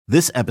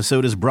This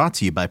episode is brought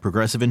to you by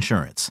Progressive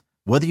Insurance.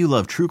 Whether you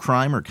love true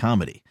crime or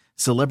comedy,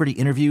 celebrity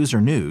interviews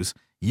or news,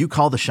 you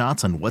call the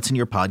shots on what's in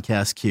your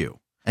podcast queue.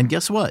 And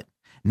guess what?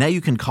 Now you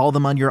can call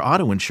them on your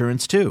auto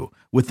insurance too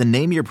with the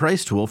Name Your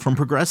Price tool from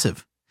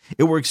Progressive.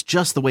 It works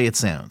just the way it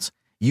sounds.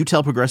 You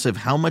tell Progressive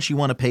how much you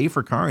want to pay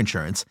for car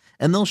insurance,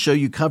 and they'll show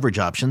you coverage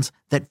options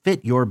that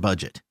fit your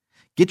budget.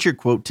 Get your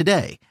quote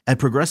today at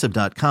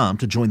Progressive.com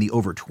to join the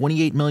over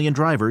 28 million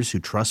drivers who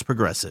trust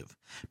Progressive.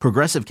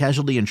 Progressive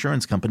Casualty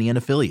Insurance Company and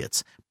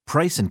Affiliates.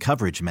 Price and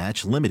coverage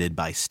match limited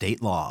by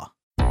state law.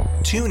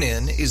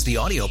 TuneIn is the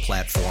audio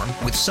platform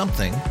with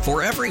something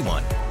for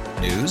everyone.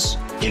 News.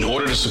 In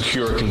order to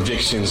secure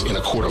convictions in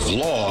a court of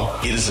law,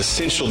 it is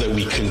essential that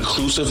we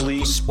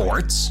conclusively.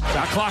 Sports.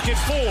 Got clock at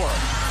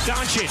 4.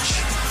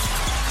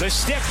 Doncic. The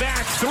step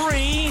back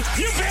 3.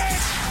 You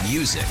bet.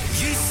 Music.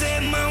 You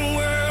set my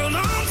world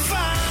on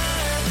fire.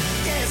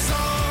 Yes,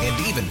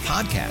 and even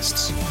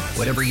podcasts.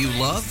 Whatever you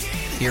love,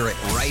 hear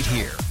it right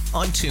here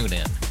on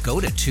TuneIn. Go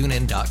to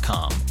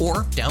TuneIn.com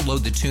or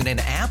download the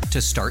TuneIn app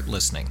to start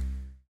listening.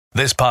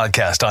 This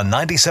podcast on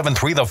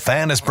 97.3 The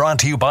Fan is brought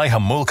to you by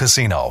Jamul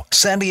Casino,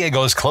 San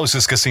Diego's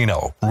closest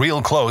casino.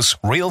 Real close,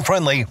 real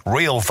friendly,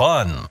 real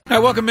fun. All right,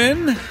 welcome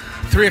in.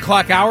 3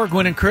 o'clock hour,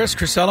 Gwynn and Chris,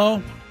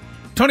 Crisello.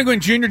 Tony Gwynn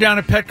Jr. down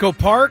at Petco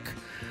Park,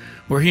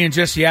 where he and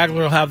Jesse Agler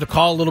will have the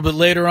call a little bit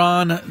later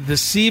on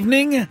this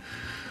evening.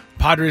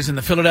 Padres and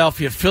the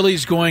Philadelphia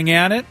Phillies going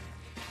at it.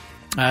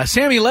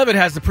 Sammy Levitt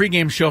has the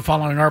pregame show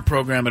following our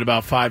program at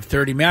about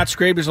 5:30. Matt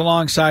Skraby is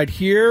alongside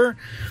here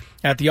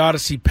at the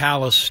Odyssey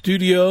Palace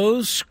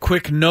Studios.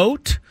 Quick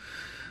note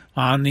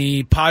on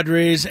the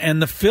Padres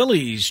and the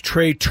Phillies.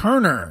 Trey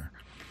Turner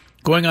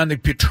going on the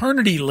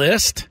paternity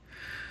list,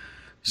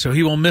 so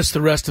he will miss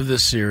the rest of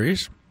this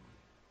series.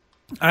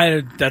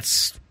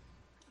 That's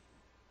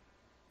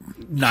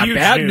not huge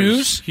bad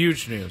news.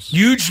 Huge news.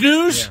 Huge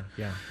news?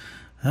 Yeah.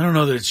 I don't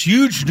know that it's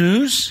huge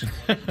news.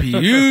 It'd be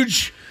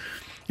huge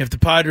if the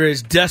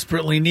Padres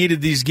desperately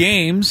needed these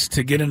games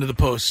to get into the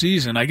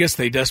postseason. I guess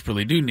they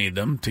desperately do need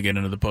them to get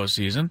into the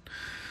postseason.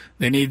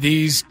 They need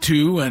these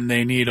two, and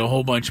they need a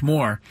whole bunch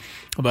more.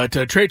 But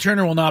Trey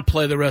Turner will not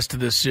play the rest of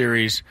this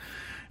series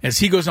as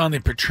he goes on the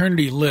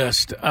paternity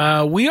list.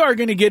 We are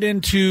going to get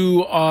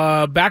into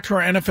back to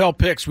our NFL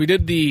picks. We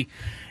did the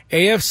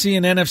AFC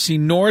and NFC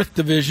North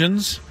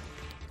divisions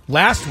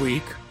last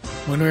week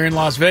when we were in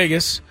Las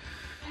Vegas.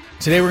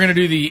 Today we're going to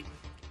do the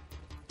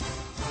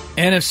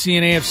NFC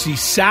and AFC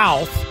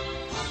South.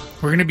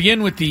 We're going to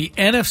begin with the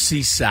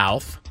NFC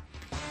South.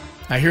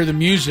 I hear the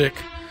music.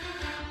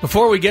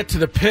 Before we get to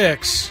the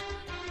picks,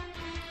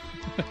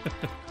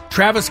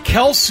 Travis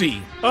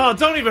Kelce. Oh,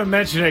 don't even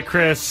mention it,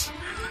 Chris.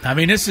 I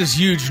mean, this is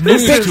huge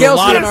news to a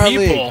lot of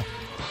people.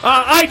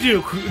 I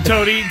do,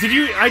 Tony. Did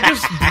you? I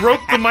just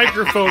broke the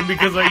microphone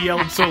because I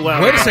yelled so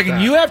loud. Wait a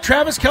second. You have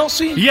Travis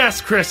Kelce?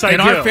 Yes, Chris, I do.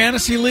 In our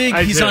fantasy league,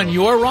 he's on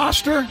your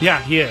roster?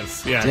 Yeah, he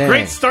is. Yeah, Dang.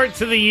 Great start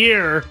to the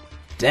year.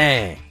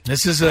 Dang.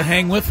 This is a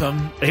hang with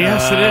him.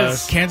 Yes, it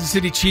is. Kansas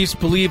City Chiefs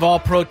believe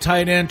all-pro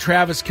tight end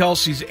Travis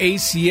Kelce's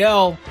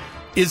ACL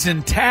is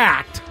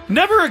intact.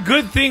 Never a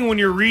good thing when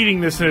you're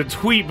reading this in a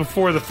tweet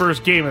before the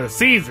first game of the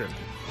season.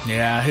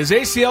 Yeah, his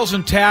ACL's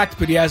intact,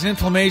 but he has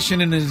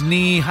inflammation in his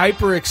knee,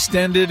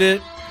 hyperextended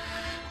it,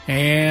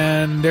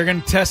 and they're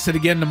going to test it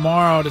again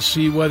tomorrow to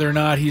see whether or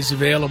not he's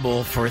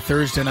available for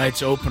Thursday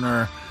night's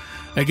opener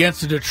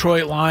against the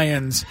Detroit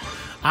Lions.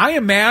 I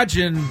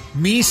imagine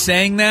me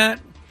saying that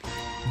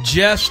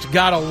just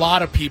got a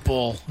lot of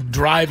people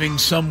driving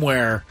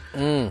somewhere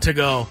to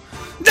go,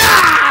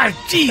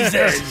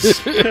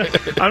 Jesus!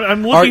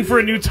 I'm looking for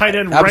a new tight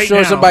end right now. I'm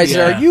sure somebody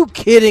said, "Are you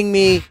kidding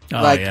me?"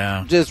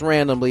 Oh, just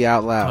randomly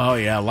out loud. Oh,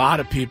 yeah, a lot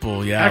of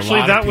people. Yeah,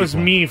 actually, that was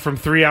me from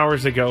 3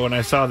 hours ago when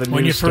I saw the news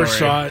when you story. first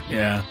saw it.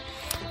 Yeah,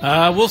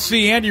 we'll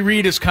see. Andy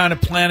Reid is kind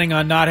of planning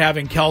on not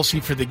having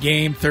Kelce for the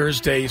game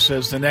Thursday. He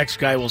says the next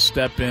guy will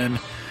step in,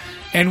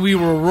 and we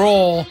will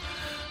roll.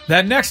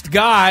 That next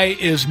guy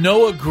is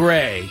Noah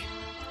Gray,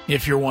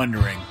 if you're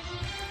wondering.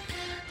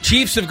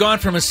 Chiefs have gone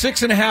from a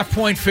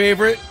 6.5-point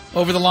favorite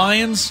over the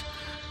Lions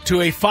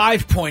to a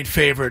 5-point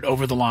favorite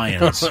over the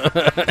Lions.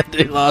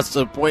 They lost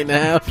a point and a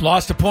half.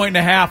 Lost a point and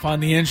a half on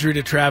the injury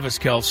to Travis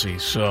Kelce.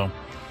 So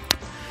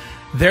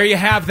there you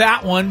have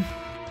that one.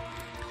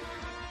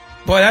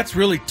 Boy, that's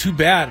really too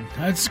bad.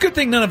 It's a good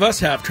thing none of us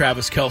have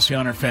Travis Kelce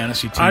on our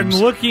fantasy teams. I'm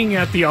looking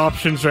at the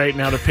options right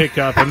now to pick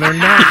up, and they're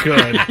not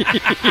good.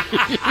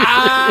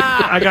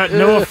 I got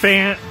Noah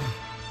Fant,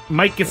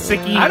 Mike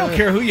Gesicki. I don't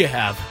care who you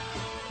have.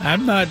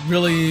 I'm not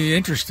really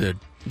interested.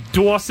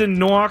 Dawson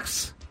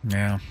Knox.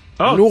 Yeah.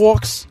 Oh,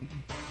 Knox.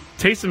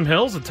 Taysom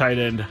Hill's a tight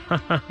end.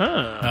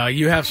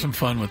 You have some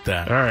fun with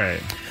that.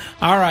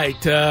 All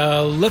right.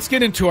 Let's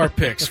get into our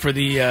picks. For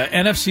the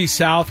NFC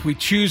South, we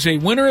choose a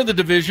winner of the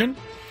division.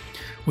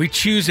 We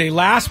choose a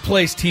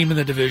last-place team in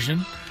the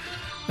division,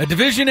 a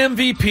division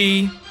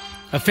MVP,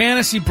 a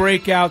fantasy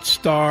breakout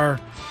star,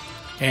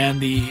 and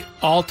the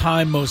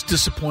all-time most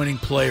disappointing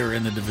player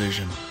in the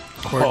division,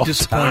 or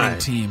disappointing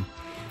team.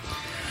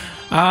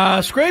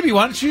 Skraby,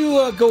 why don't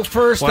you go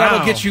first? Wow.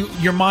 That'll get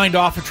your mind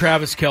off of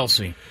Travis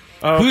Kelce.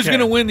 Okay. Who's going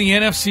to win the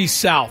NFC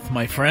South,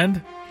 my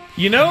friend?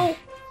 You know,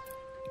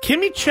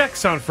 Kimmy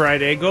checks on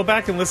Friday. Go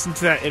back and listen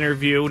to that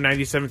interview,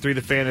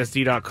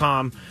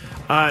 97.3thefansd.com.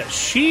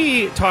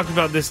 She talked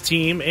about this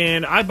team,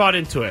 and I bought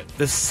into it.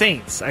 The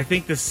Saints. I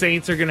think the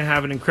Saints are going to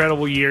have an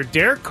incredible year.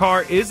 Derek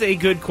Carr is a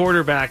good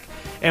quarterback,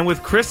 and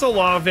with Chris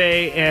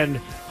Olave and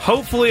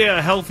hopefully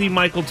a healthy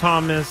Michael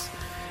Thomas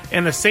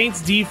and the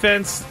Saints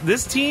defense,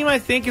 this team, I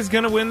think, is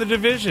going to win the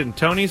division.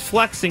 Tony's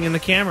flexing in the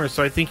camera,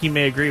 so I think he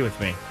may agree with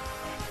me.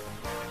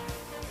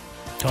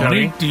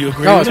 Tony, do you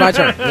agree No, with it's my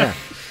that? turn. Yeah.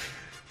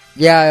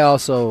 Yeah, I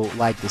also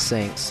like the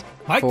Saints.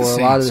 Like for the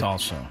a lot Saints of,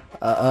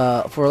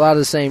 also. For a lot of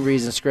the same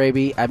reasons,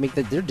 Skraby. I mean,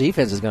 their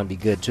defense is going to be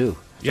good, too.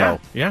 Yeah,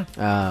 So,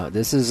 yeah.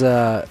 This is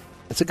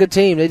it's a good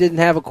team. They didn't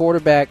have a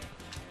quarterback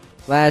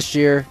last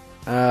year.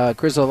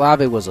 Chris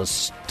Olave was a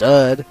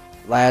stud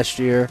last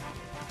year.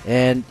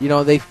 And, you know,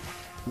 I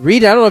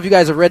don't know if you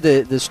guys have read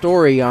the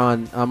story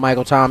on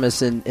Michael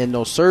Thomas and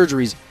those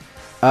surgeries.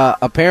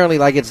 Apparently,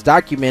 like it's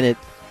documented,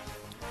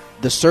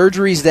 the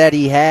surgeries that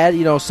he had,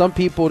 you know, some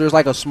people, there's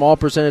like a small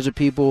percentage of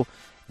people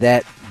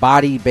that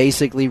body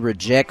basically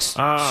rejects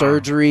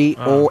surgery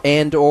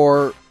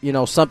or you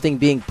know, something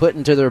being put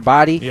into their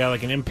body. Yeah,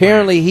 like an implant.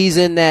 Apparently, he's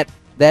in that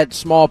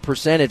small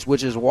percentage,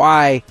 which is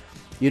why,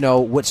 you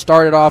know, what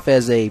started off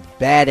as a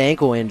bad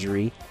ankle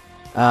injury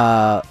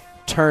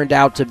turned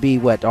out to be,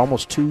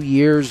 almost 2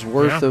 years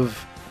worth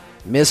of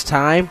missed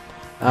time.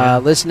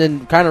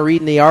 Listening, kind of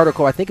reading the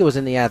article, I think it was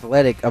in The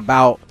Athletic,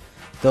 about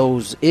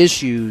those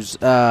issues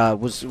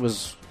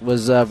was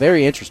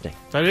very interesting.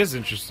 That is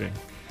interesting.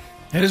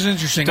 It is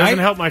interesting. Doesn't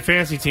help my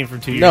fantasy team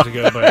from 2 years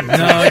ago, but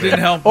no, it didn't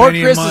help. Or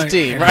any Chris's of my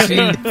team, right?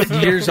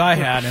 Years I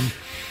had him.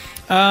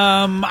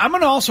 I'm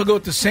going to also go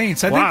with the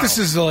Saints. I think Wow. this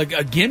is like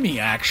a gimme,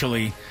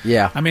 actually.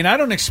 Yeah. I mean, I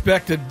don't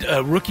expect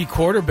a rookie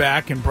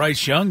quarterback in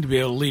Bryce Young to be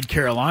able to lead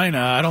Carolina.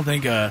 I don't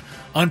think a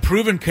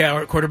unproven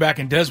quarterback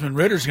in Desmond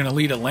Ritter is going to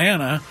lead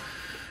Atlanta.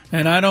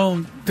 And I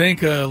don't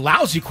think a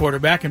lousy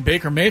quarterback in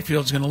Baker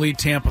Mayfield is going to lead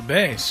Tampa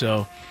Bay.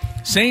 So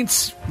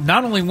Saints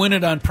not only win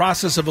it on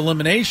process of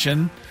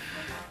elimination,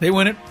 they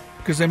win it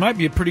because they might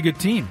be a pretty good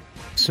team.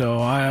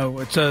 So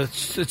it's a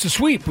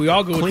sweep. We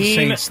all go with the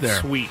Saints there.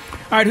 Sweep.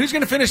 All right, who's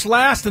going to finish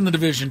last in the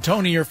division?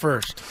 Tony, you're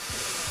first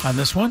on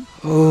this one.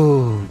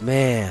 Oh,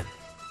 man.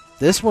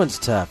 This one's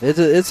tough.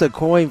 It's a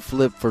coin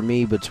flip for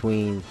me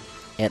between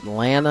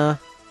Atlanta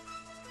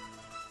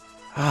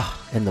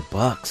and the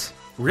Bucks.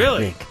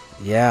 Really? I think.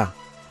 Yeah.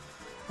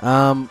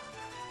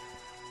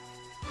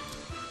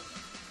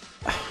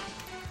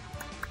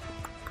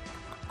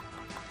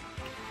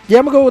 Yeah,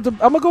 I'm gonna go with the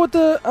Bucks. I'm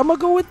gonna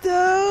go with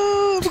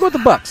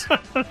the Bucks.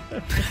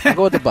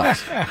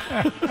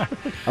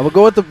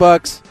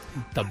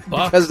 The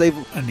Bucks because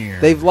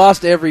they've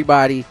lost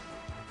everybody.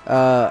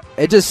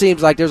 It just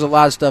seems like there's a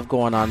lot of stuff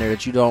going on there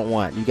that you don't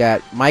want. You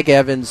got Mike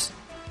Evans,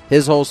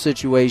 his whole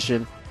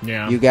situation.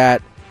 Yeah. You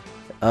got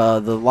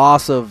the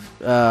loss of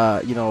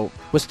I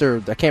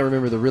can't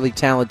remember the really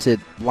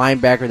talented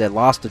linebacker that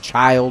lost a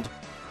child.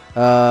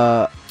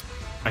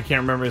 I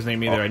can't remember his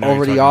name either. I know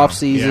Over the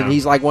offseason. Yeah.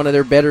 He's like one of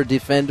their better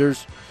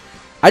defenders.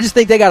 I just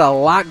think they got a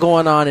lot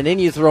going on, and then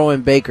you throw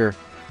in Baker,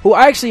 who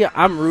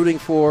I'm rooting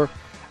for.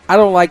 I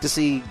don't like to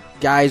see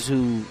guys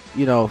who,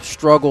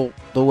 struggle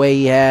the way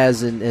he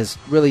has and has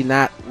really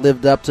not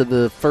lived up to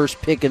the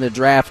first pick in the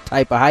draft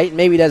type of height.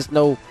 Maybe that's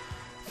no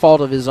fault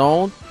of his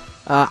own.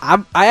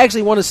 I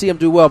actually want to see him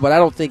do well, but I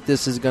don't think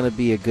this is going to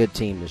be a good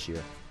team this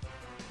year.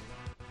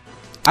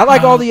 I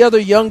like all the other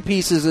young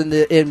pieces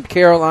in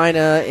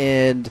Carolina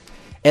and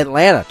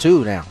Atlanta,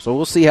 too, now. So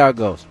we'll see how it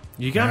goes.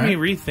 You got me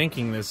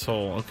rethinking this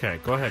whole...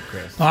 Okay, go ahead,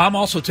 Chris. I'm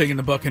also taking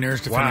the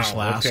Buccaneers to finish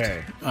last.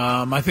 Okay.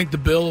 I think the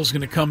Bill is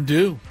going to come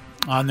due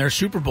on their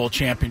Super Bowl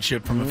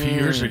championship from a few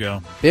years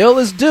ago. Bill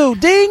is due.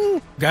 Ding!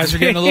 Guys are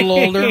getting a little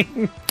older.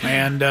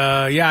 And,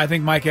 I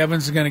think Mike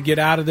Evans is going to get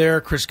out of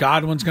there. Chris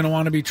Godwin's going to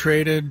want to be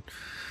traded.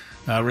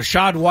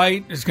 Rashad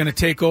White is going to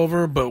take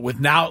over, but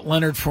without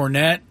Leonard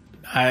Fournette,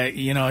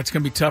 it's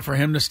going to be tough for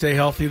him to stay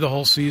healthy the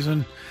whole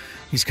season.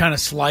 He's kind of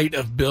slight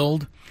of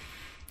build.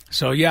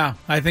 So,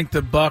 I think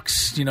the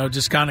Bucs,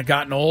 just kind of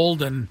gotten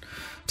old, and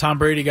Tom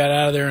Brady got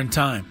out of there in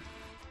time.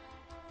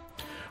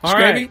 All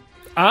right.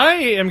 I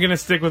am going to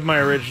stick with my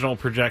original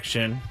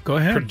projection. Go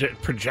ahead.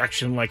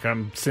 Projection like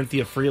I'm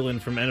Cynthia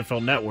Freeland from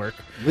NFL Network.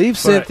 Leave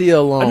Cynthia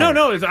alone.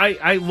 No,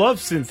 I love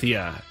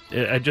Cynthia.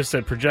 I just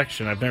said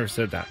projection. I've never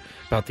said that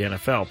about the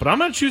NFL. But I'm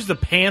going to choose the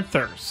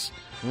Panthers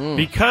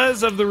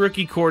because of the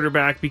rookie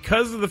quarterback,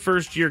 because of the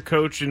first-year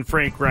coach in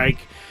Frank Reich,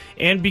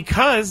 and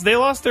because they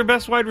lost their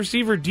best wide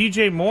receiver,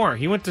 DJ Moore.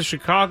 He went to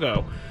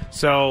Chicago.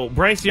 So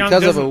Bryce Young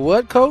because of a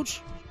what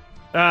coach?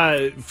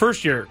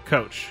 First-year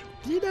coach.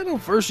 You not know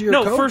first-year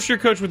coach? No, first-year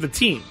coach with the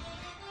team.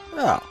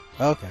 Oh,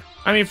 okay.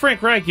 I mean,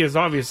 Frank Reich is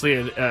obviously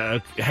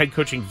a head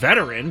coaching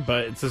veteran,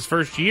 but it's his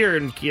first year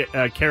in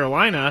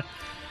Carolina.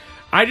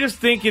 I just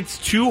think it's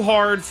too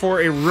hard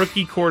for a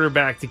rookie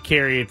quarterback to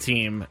carry a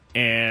team,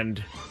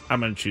 and I'm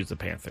going to choose the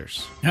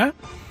Panthers. Huh?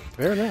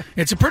 Fair enough.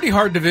 It's a pretty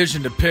hard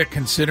division to pick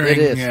considering It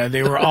is.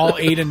 they were all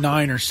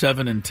 8-9 or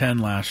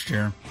 7-10 last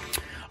year.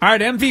 All right,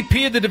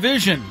 MVP of the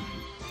division.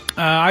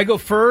 I go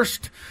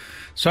first,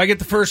 so I get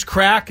the first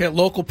crack at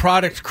local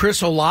product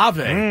Chris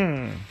Olave.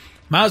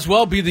 Might as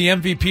well be the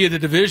MVP of the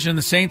division.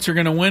 The Saints are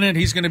going to win it.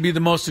 He's going to be the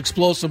most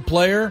explosive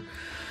player.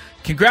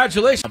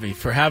 Congratulations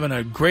for having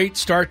a great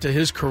start to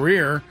his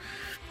career.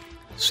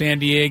 San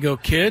Diego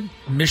kid,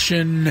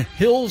 Mission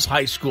Hills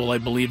High School, I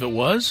believe it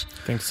was.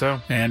 I think so.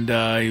 And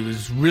he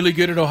was really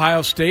good at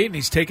Ohio State, and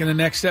he's taking the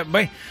next step.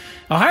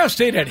 Ohio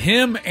State had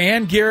him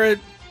and Garrett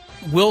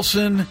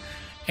Wilson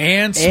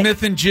and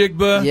Smith and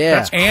Jigba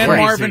and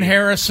crazy. Marvin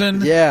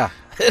Harrison. Yeah,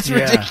 it's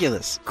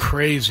ridiculous.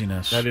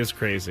 Craziness. That is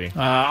crazy.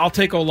 I'll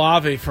take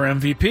Olave for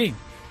MVP.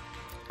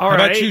 All How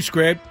right. about you,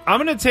 Skrabe?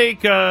 I'm going to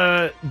take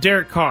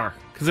Derek Carr,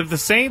 because if the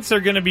Saints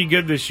are going to be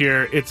good this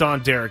year, it's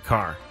on Derek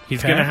Carr.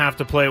 He's going to have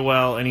to play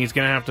well, and he's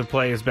going to have to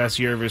play his best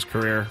year of his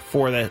career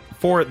for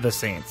the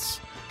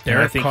Saints. And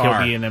I think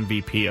Carr. he'll be an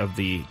MVP of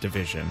the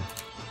division.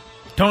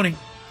 Tony.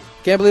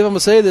 Can't believe I'm going to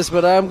say this,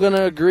 but I'm going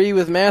to agree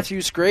with Matthew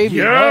Skraby.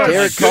 Yes!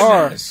 Derek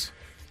Carr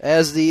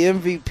as the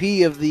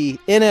MVP of the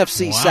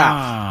NFC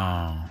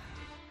South.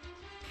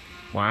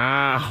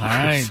 Wow. All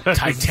right.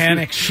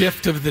 Titanic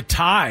shift of the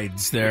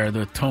tides there,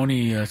 the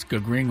Tony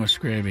agreeing with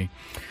Skraby.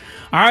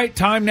 All right,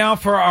 time now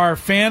for our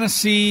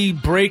fantasy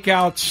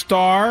breakout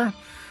star.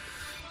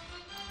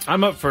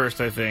 I'm up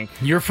first, I think.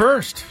 You're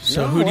first.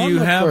 So who do I'm you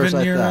not have first, in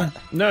I your... thought.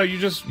 No, you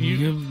just...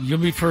 You'll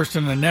be first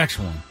in the next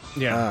one.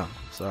 Yeah. Oh,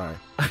 sorry.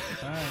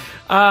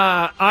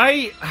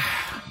 I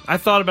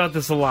thought about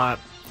this a lot.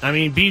 I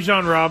mean,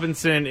 Bijan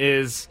Robinson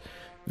is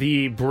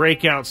the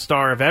breakout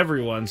star of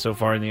everyone so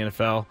far in the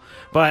NFL.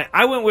 But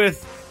I went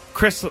with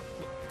Chris...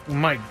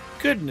 My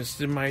goodness,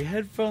 did my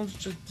headphones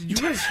just... Did you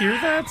guys hear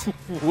that?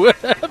 What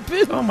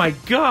happened? Oh, my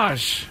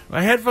gosh.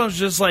 My headphones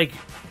just,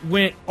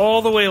 went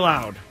all the way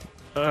loud.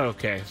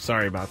 Okay,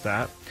 sorry about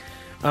that.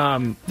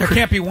 There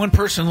can't be one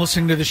person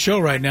listening to the show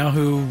right now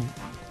who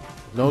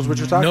knows what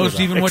you're talking knows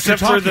about. even what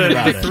Except you're for talking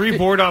about. the three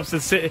board ops that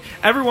sit.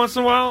 Every once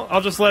in a while,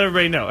 I'll just let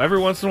everybody know. Every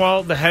once in a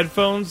while, the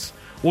headphones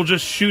will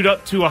just shoot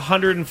up to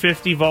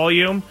 150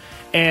 volume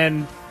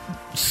and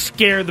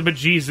scare the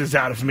bejesus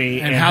out of me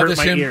and hurt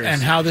my ears.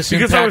 And how this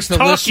because I was impacts the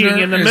talking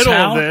listener in the is middle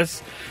how? of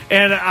this,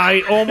 and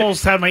I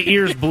almost had my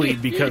ears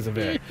bleed because of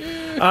it.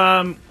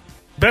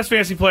 Best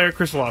fantasy player,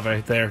 Chris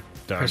Olave. There,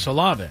 done. Chris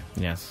Olave.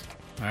 Yes.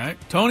 All right,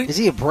 Tony. Is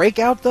he a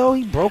breakout, though?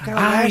 He broke out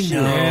last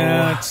year.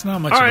 Yeah, it's not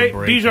much All of right, a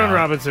breakout. Bijan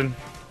Robinson.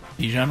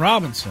 Bijan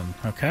Robinson.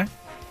 Okay.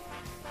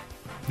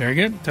 Very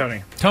good.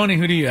 Tony. Tony,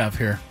 who do you have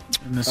here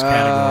in this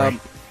category?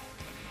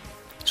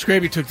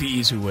 Skraby took the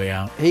easy way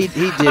out. He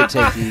did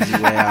take the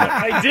easy way out.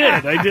 I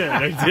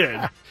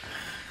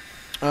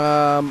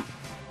did.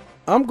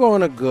 I'm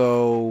going to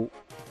go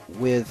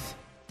with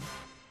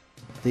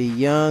the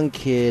young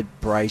kid,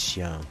 Bryce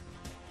Young.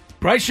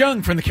 Bryce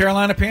Young from the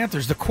Carolina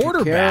Panthers, the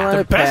quarterback.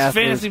 The best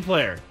fantasy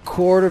player.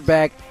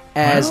 Quarterback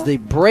as the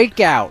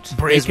breakout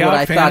is what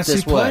I thought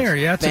this was. Player.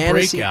 Yeah, it's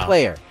fantasy a breakout.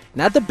 player.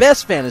 Not the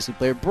best fantasy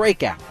player,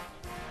 breakout.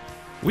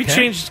 We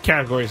changed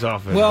categories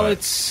off it. Well, but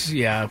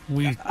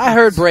I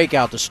heard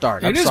breakout to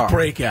start. It is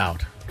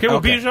breakout. Okay,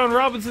 well, Bijan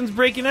Robinson's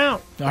breaking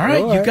out. All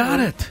right, you got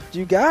it.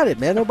 You got it,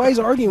 man. Nobody's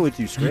arguing with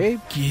you,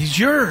 Skrabe. He's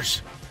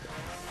yours.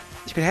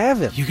 You can have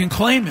him. You can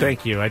claim him.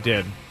 Thank you, I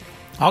did.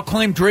 I'll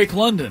claim Drake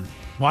London,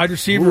 wide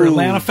receiver, Ooh,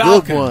 Atlanta good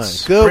Falcons.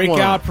 one. Good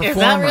breakout one. performer. Is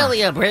that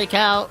really a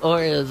breakout,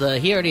 or is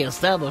he already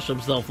established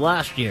himself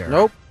last year?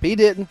 Nope, he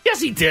didn't.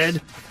 Yes, he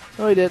did.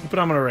 No, he didn't. But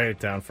I'm going to write it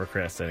down for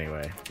Chris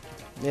anyway.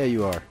 Yeah,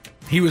 you are.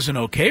 He was an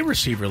okay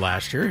receiver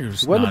last year. He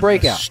was Wasn't not a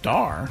breakout.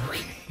 Star.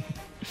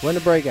 When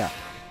to break out.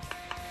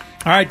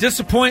 All right,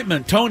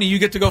 disappointment. Tony, you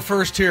get to go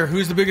first here.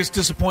 Who's the biggest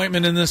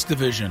disappointment in this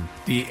division?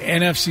 The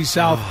NFC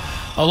South,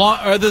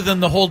 other than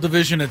the whole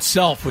division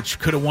itself, which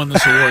could have won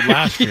this award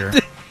last year.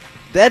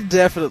 That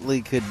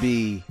definitely could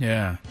be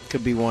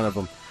one of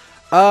them.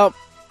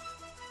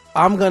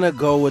 I'm gonna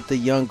go with the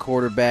young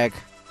quarterback.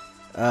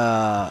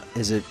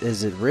 Is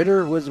it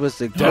Ritter? What's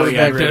the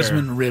quarterback?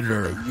 Desmond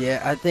Ritter.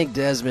 Yeah, I think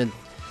Desmond.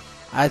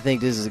 I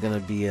think this is gonna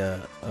be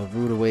a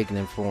rude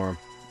awakening for him.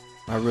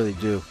 I really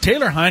do.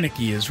 Taylor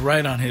Heineke is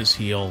right on his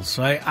heels.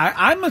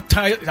 I'm a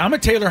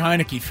Taylor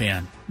Heineke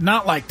fan.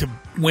 Not like to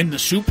win the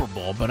Super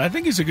Bowl, but I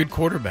think he's a good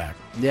quarterback.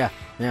 Yeah.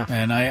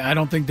 And I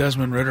don't think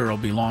Desmond Ritter will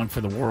be long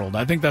for the world.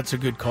 I think that's a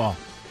good call.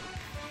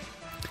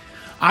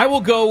 I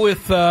will go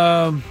with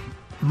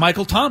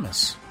Michael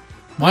Thomas.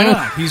 Why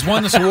not? He's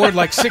won this award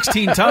like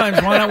 16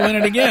 times. Why not win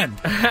it again?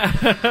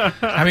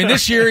 I mean,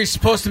 this year he's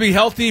supposed to be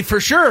healthy for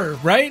sure,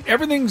 right?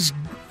 Everything's...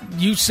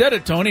 You said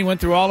it, Tony.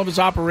 Went through all of his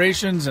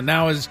operations, and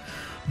now his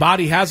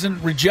body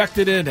hasn't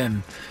rejected it,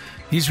 and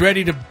he's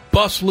ready to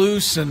bust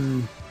loose,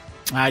 and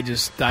I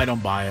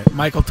don't buy it.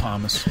 Michael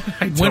Thomas,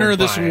 winner of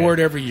this award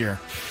every year.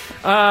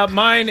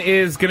 Mine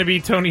is going to be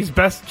Tony's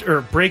best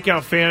or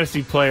breakout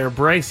fantasy player,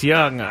 Bryce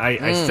Young.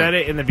 I said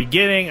it in the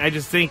beginning. I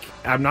just think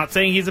I'm not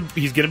saying he's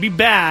going to be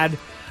bad.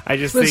 I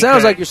just think it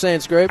sounds like you're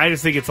saying, Scrape. I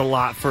just think it's a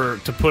lot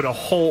to put a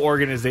whole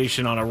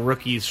organization on a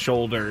rookie's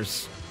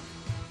shoulders.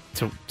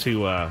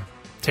 to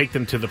take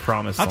them to the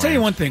promised land. I'll tell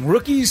you one thing.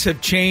 Rookies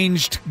have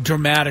changed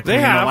dramatically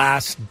in the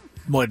last,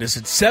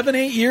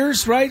 7-8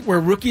 years, right? Where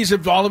rookies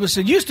have all of a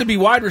sudden, used to be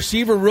wide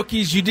receiver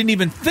rookies, you didn't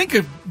even think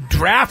of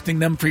drafting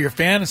them for your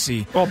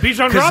fantasy. Well,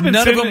 Bijan Robinson. Because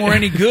none of them were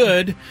any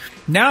good.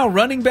 Now,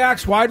 running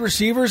backs, wide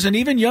receivers, and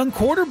even young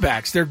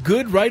quarterbacks, they're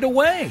good right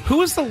away. Who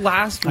was the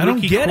last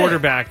rookie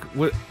quarterback?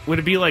 Would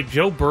it be like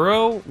Joe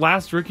Burrow,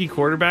 last rookie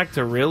quarterback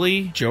to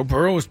really? Joe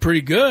Burrow was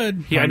pretty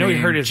good. Yeah, I know he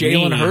hurt his knee.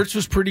 Jalen Hurts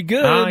was pretty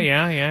good. Oh,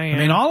 yeah. I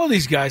mean, all of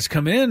these guys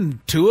come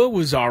in. Tua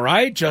was all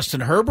right.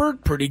 Justin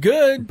Herbert, pretty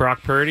good.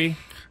 Brock Purdy.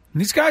 And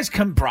these guys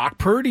come. Brock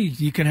Purdy,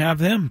 you can have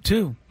them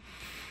too.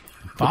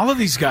 All of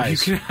these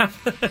guys, you can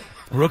have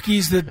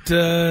rookies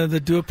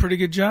that do a pretty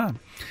good job.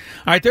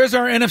 All right, there's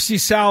our NFC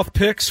South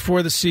picks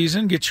for the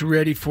season. Get you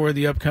ready for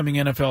the upcoming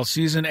NFL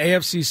season.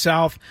 AFC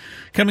South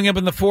coming up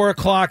in the 4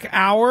 o'clock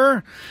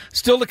hour.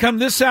 Still to come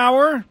this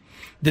hour,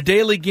 the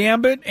Daily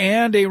Gambit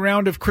and a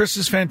round of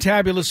Chris's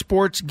Fantabulous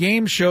Sports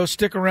Game Show.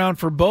 Stick around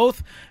for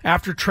both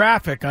after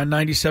traffic on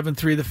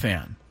 97.3 The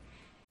Fan.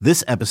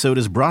 This episode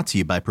is brought to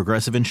you by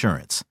Progressive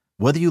Insurance.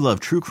 Whether you love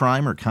true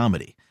crime or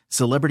comedy,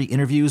 celebrity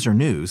interviews or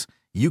news,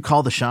 you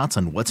call the shots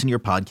on what's in your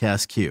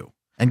podcast queue.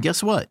 And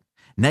guess what?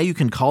 Now you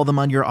can call them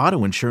on your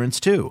auto insurance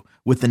too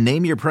with the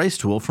Name Your Price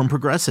tool from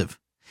Progressive.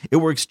 It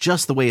works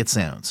just the way it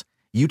sounds.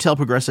 You tell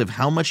Progressive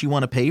how much you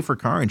want to pay for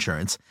car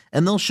insurance,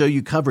 and they'll show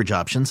you coverage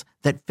options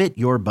that fit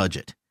your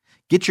budget.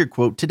 Get your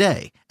quote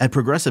today at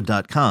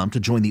Progressive.com to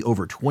join the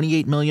over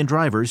 28 million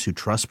drivers who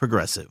trust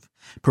Progressive.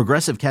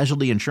 Progressive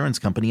Casualty Insurance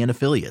Company and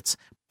Affiliates.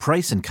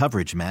 Price and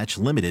coverage match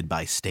limited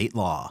by state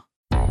law.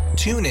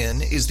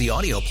 TuneIn is the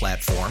audio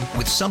platform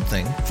with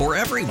something for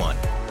everyone.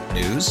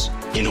 News.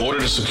 In order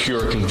to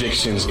secure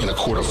convictions in a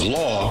court of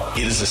law,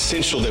 it is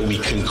essential that we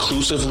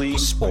conclusively.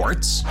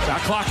 Sports. Got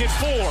clock at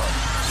 4.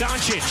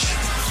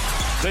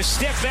 Doncic. The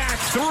step back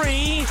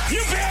 3.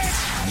 You bet.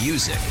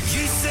 Music.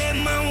 You set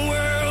my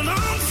world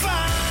on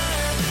fire.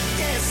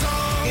 Yes,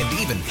 and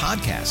even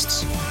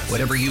podcasts.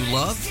 Whatever you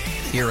love,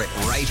 hear it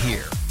right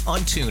here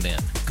on TuneIn.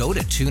 Go to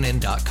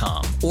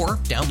TuneIn.com or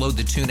download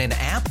the TuneIn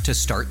app to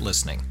start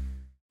listening.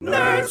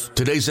 Nerds.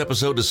 Today's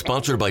episode is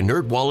sponsored by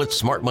NerdWallet's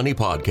Smart Money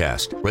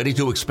Podcast. Ready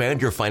to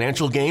expand your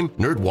financial game?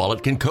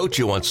 NerdWallet can coach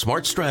you on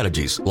smart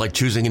strategies like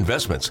choosing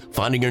investments,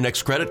 finding your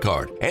next credit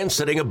card, and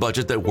setting a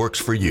budget that works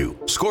for you.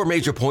 Score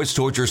major points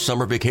towards your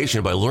summer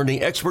vacation by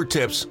learning expert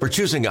tips for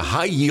choosing a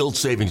high-yield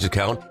savings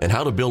account and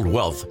how to build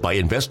wealth by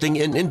investing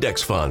in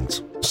index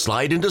funds.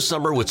 Slide into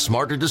summer with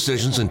smarter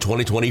decisions in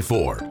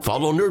 2024.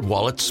 Follow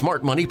NerdWallet's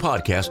Smart Money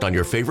Podcast on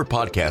your favorite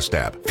podcast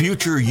app.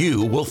 Future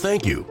you will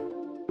thank you.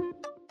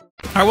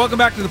 All right, welcome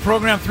back to the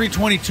program.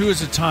 3:22 is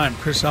the time.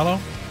 Chris Ello.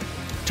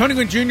 Tony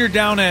Gwynn Jr.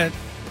 down at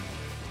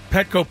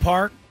Petco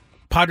Park.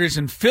 Padres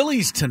and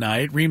Phillies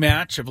tonight.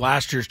 Rematch of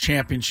last year's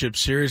championship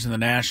series in the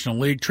National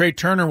League. Trey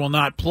Turner will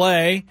not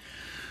play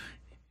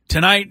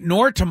tonight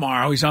nor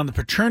tomorrow. He's on the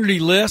paternity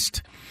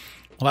list.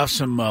 We'll have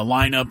some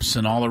lineups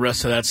and all the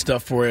rest of that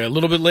stuff for you. A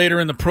little bit later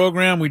in the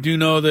program, we do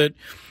know that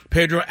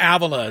Pedro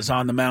Avila is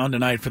on the mound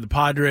tonight for the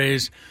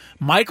Padres.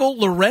 Michael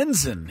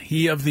Lorenzen,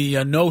 he of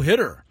the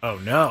no-hitter. Oh,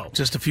 no.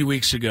 Just a few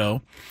weeks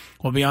ago,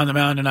 will be on the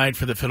mound tonight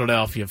for the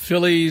Philadelphia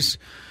Phillies.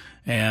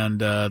 And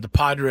the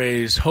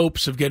Padres'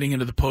 hopes of getting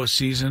into the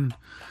postseason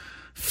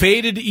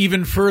faded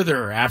even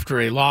further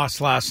after a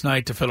loss last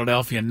night to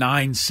Philadelphia,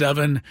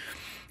 9-7.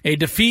 A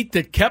defeat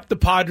that kept the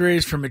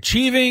Padres from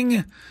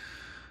achieving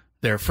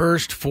their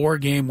first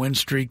 4-game win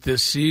streak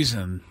this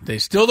season. They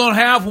still don't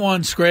have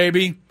one,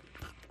 Skraby.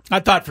 I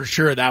thought for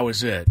sure that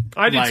was it.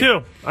 I did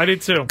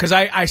too. Because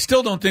I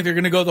still don't think they're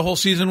going to go the whole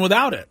season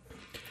without it.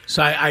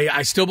 So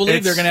I still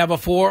believe they're going to have a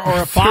 4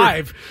 or a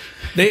 5.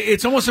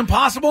 It's almost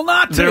impossible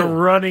not to. They're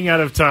running out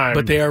of time.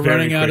 But they are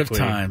running out of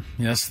time.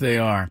 Yes, they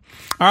are.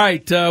 All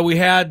right, we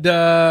had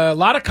a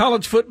lot of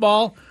college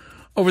football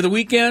over the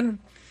weekend,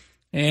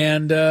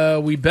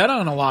 and we bet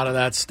on a lot of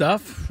that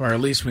stuff, or at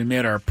least we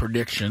made our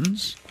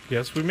predictions.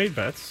 Yes, we made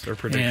bets or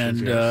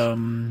predictions.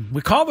 And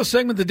we call the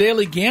segment the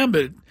Daily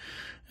Gambit.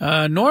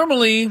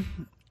 Normally,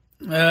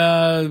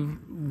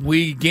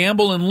 we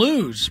gamble and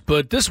lose,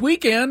 but this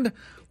weekend,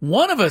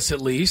 one of us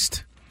at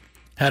least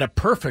had a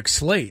perfect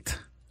slate.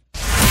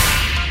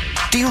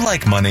 Do you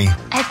like money?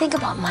 I think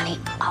about money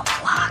a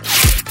lot.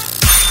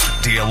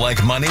 Do you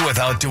like money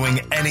without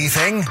doing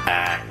anything?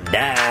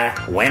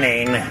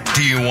 Winning.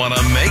 Do you want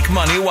to make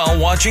money while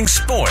watching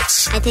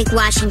sports? I think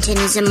Washington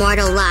is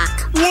immortal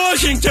luck.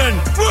 Washington!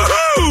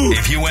 Woohoo!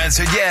 If you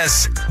answered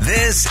yes,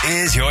 this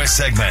is your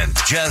segment.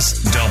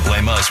 Just don't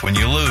blame us when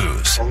you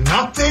lose.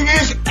 Nothing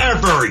is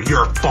ever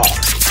your fault.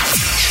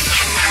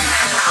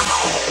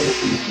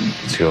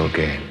 It's your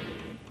game.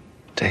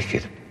 Take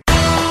it.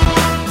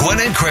 Gwynn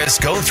and Chris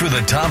go through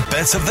the top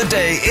bets of the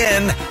day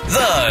in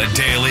the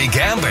Daily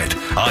Gambit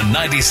on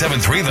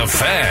 97.3 The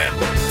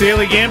Fan.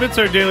 Daily Gambit's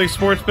our daily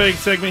sports betting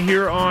segment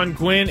here on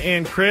Gwynn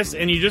and Chris,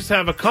 and you just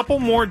have a couple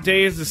more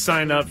days to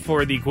sign up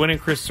for the Gwynn and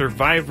Chris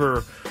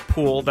Survivor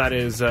pool that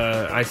is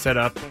I set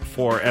up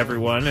for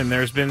everyone, and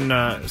there's been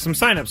some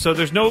signups. So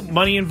there's no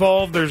money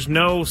involved. There's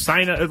no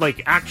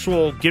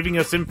actual giving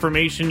us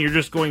information. You're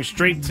just going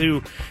straight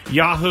to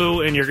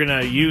Yahoo, and you're going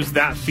to use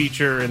that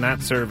feature and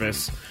that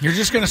service. You're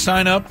just going to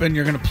sign up, and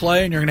you're going to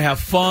play, and you're going to have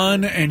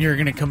fun, and you're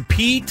going to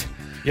compete.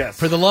 Yes,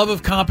 for the love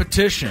of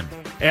competition.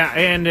 Yeah,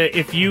 and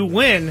if you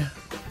win,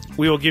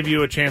 we will give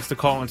you a chance to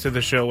call into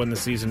the show when the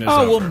season is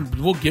over.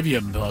 We'll give you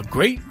a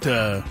great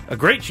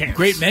chance.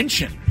 Great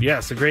mention.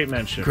 Yes, a great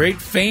mention. Great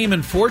fame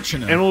and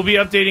fortune. And we'll be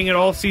updating it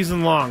all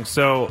season long.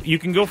 So you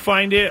can go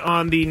find it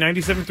on the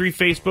 97.3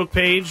 Facebook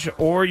page,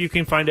 or you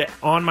can find it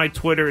on my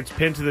Twitter. It's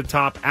pinned to the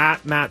top,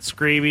 at Matt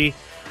Skraby.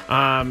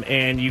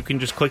 And you can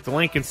just click the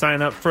link and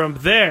sign up from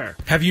there.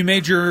 Have you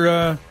made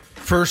your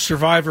first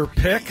Survivor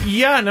pick?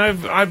 Yeah, and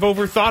I've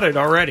overthought it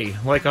already,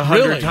 like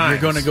 100 times.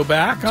 You're going to go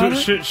back on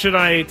it? Should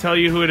I tell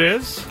you who it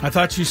is? I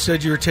thought you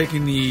said you were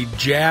taking the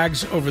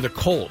Jags over the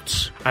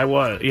Colts. I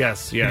was,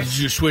 yes. Did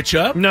you switch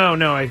up? No,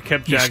 I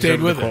kept Jags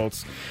over the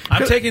Colts.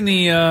 I'm taking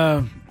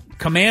the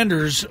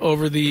Commanders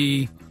over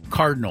the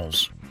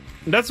Cardinals.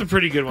 That's a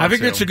pretty good one, I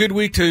think it's a good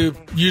week to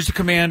use the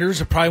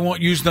Commanders. I probably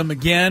won't use them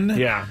again.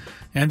 Yeah.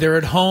 And they're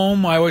at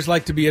home. I always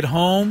like to be at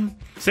home.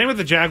 Same with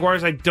the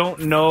Jaguars. I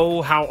don't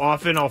know how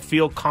often I'll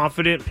feel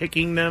confident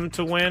picking them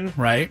to win.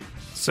 Right.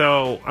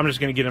 So I'm just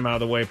going to get them out of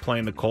the way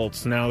playing the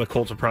Colts. Now the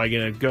Colts are probably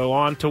going to go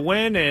on to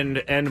win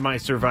and end my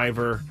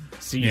Survivor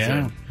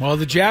season. Yeah. Well,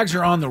 the Jags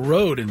are on the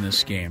road in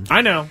this game.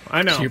 I know.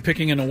 So you're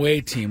picking an away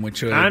team,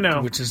 which I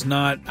know, which is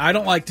not. I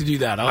don't like to do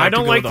that. I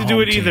don't like to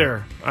do it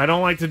either. I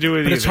don't like to do it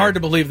either. But it's hard to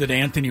believe that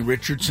Anthony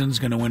Richardson's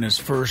going to win his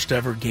first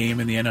ever game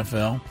in the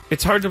NFL.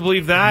 It's hard to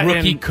believe that.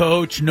 Rookie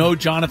coach, no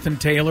Jonathan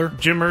Taylor.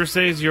 Jim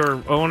Irsay's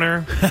your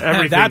owner.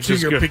 That's who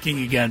you're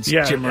picking against.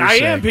 Yeah, Jim Irsay. I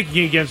am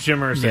picking against Jim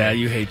Irsay. Yeah,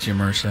 you hate Jim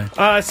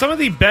Irsay. Some of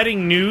the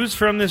betting news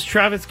from this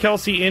Travis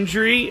Kelce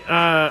injury.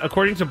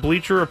 According to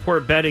Bleacher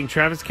Report betting,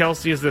 Travis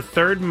Kelce is the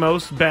third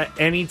most bet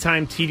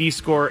anytime TD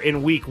score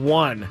in week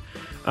 1.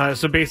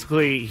 So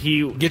basically,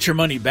 he get your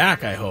money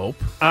back. I hope.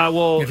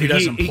 Well, if he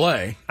doesn't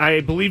play,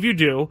 I believe you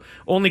do.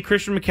 Only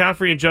Christian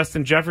McCaffrey and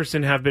Justin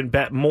Jefferson have been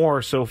bet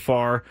more so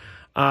far.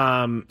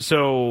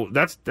 So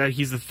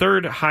he's the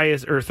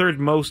third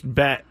most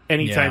bet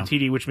anytime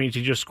TD, which means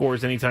he just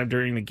scores anytime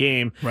during the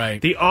game.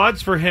 Right. The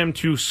odds for him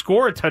to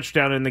score a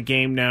touchdown in the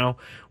game now,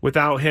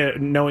 without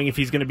him knowing if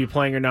he's going to be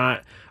playing or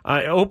not,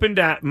 opened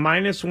at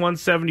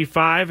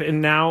 -175,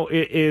 and now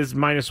it is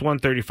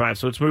 -135.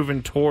 So it's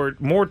moving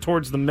more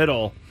towards the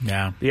middle.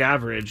 Yeah, the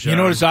average. You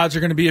know what his odds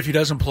are going to be if he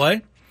doesn't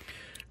play?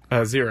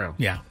 0.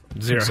 Yeah.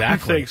 0.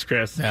 Exactly. Thanks,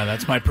 Chris. Yeah,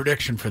 that's my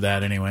prediction for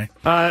that anyway.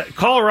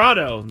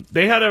 Colorado,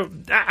 they had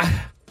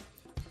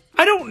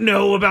I don't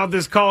know about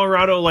this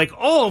Colorado. Like,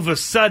 all of a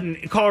sudden,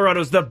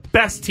 Colorado's the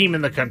best team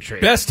in the country.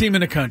 Best team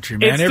in the country,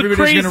 man. It's Everybody's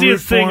the going to root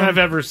craziest for thing them. I've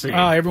ever seen.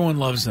 Oh, everyone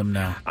loves them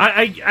now.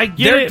 I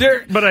get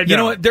it, but I don't. You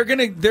know what?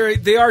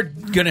 They are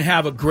gonna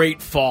have a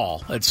great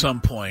fall at some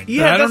point.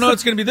 Yeah, I don't know.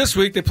 It's going to be this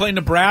week. They play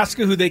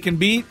Nebraska, who they can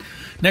beat.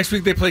 Next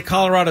week they play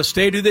Colorado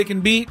State, who they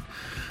can beat.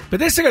 But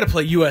they still got to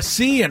play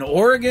USC and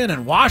Oregon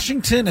and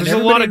Washington and There's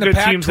a lot of good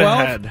teams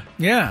Pac-12. ahead.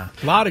 Yeah,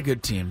 a lot of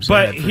good teams.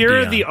 But here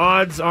are the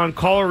odds on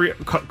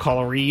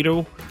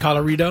Colorado.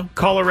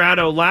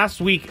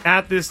 Last week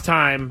at this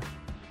time,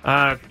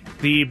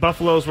 the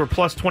Buffaloes were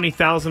plus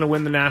 20,000 to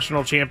win the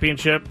national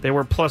championship. They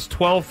were plus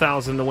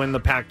 12,000 to win the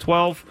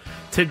Pac-12.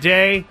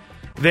 Today,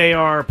 they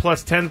are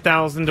plus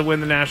 10,000 to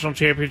win the national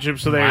championship,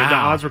 so the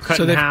odds were cut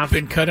in half. So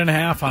they've been cut in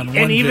half on one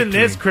And even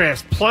victory. this,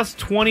 Chris, plus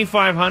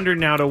 2,500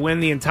 now to win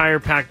the entire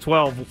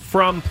Pac-12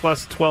 from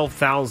plus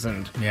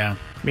 12,000. Yeah.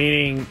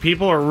 Meaning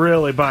people are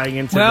really buying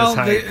into this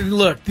hype.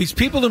 Look, these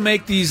people who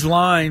make these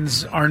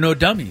lines are no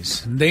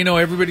dummies. They know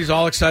everybody's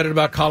all excited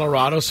about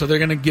Colorado, so they're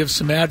going to give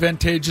some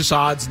advantageous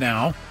odds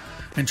now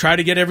and try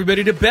to get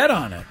everybody to bet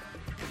on it.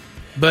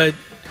 But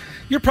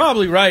you're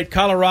probably right.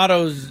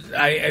 Colorado's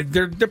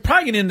they're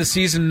probably going to end the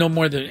season no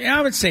more than,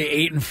 I would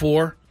say,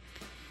 8-4.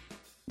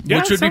 Yeah,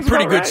 which would be a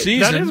pretty good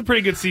season. That is a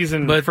pretty good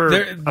season but for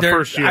a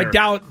first year. I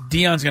doubt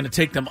Deion's going to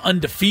take them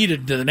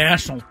undefeated to the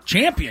national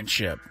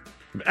championship.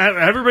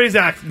 Everybody's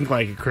acting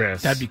like it,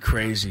 Chris. That'd be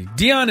crazy.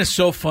 Deion is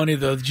so funny,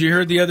 though. Did you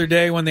hear the other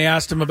day when they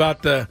asked him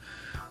about the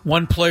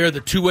one player,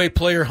 the two-way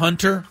player,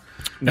 Hunter,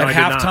 at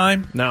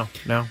halftime? No.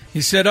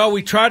 He said,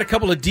 we tried a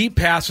couple of deep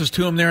passes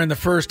to him there in the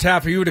first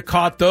half. If he would have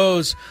caught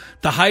those,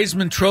 the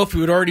Heisman Trophy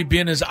would already be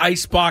in his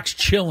icebox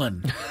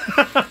chilling.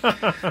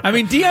 I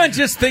mean, Deion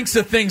just thinks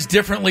of things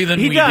differently than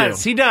we do.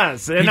 He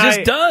does. And he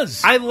just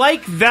does. I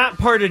like that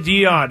part of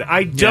Deion.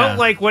 I don't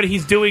like what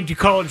he's doing to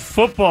college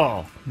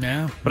football.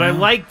 Yeah. But I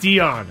like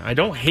Deion. I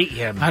don't hate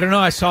him. I don't know.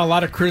 I saw a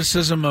lot of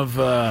criticism of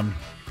the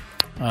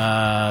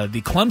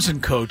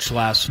Clemson coach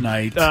last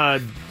night.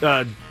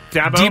 Dabo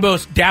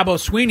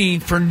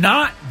Swinney for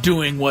not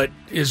doing what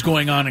is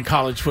going on in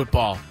college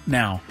football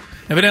now.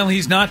 Evidently,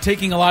 he's not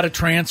taking a lot of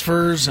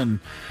transfers, and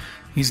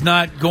he's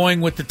not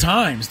going with the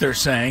times, they're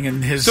saying.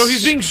 So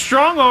he's being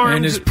strong-armed.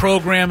 And his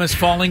program is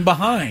falling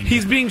behind.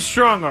 He's being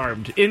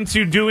strong-armed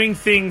into doing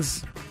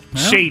things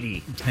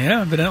shady.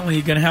 Yeah, evidently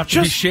you're going to have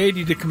to be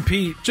shady to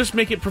compete. Just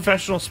make it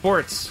professional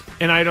sports,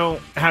 and I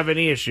don't have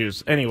any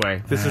issues.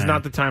 Anyway, this is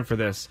not the time for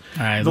this.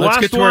 All right, let's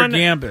get to our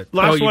gambit.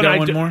 Last you one, got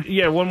one more?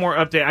 Yeah, one more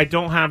update. I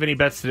don't have any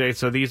bets today,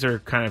 so these are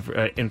kind of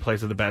in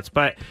place of the bets.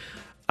 But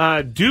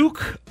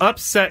Duke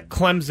upset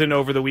Clemson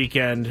over the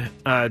weekend.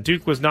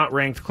 Duke was not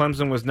ranked.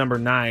 Clemson was number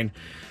 9.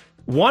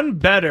 One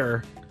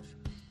bettor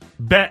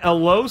bet a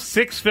low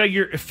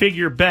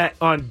six-figure bet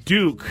on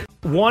Duke.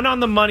 One on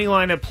the money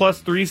line at plus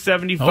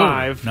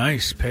 375. Oh,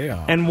 nice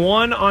payoff. And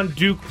one on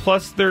Duke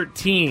plus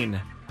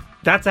 13.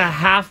 That's a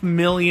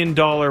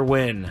 $500,000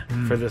 win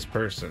for this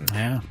person.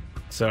 Yeah.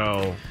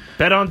 So,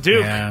 bet on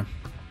Duke. Yeah.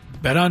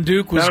 Bet on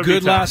Duke was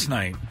good last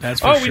night. That's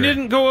for sure. We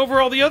didn't go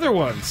over all the other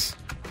ones.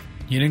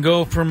 You didn't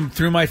go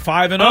through my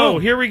 5-0? Oh,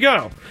 here we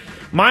go.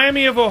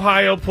 Miami of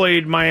Ohio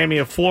played Miami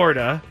of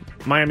Florida.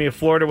 Miami of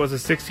Florida was a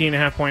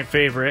 16.5-point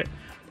favorite.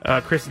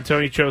 Chris and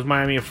Tony chose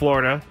Miami of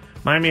Florida.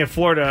 Miami of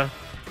Florida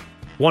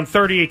won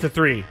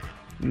 38-3.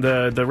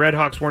 The Red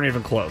Hawks weren't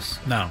even close.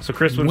 No. So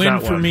Chris wins win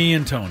that for one. me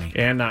and Tony.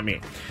 And not me.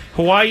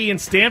 Hawaii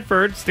and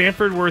Stanford.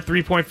 Stanford were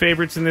 3-point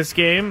favorites in this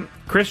game.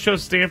 Chris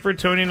chose Stanford.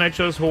 Tony and I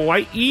chose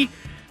Hawaii.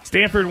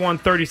 Stanford won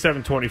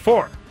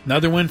 37-24.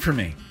 Another win for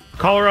me.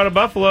 Colorado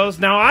Buffaloes.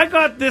 Now, I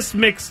got this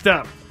mixed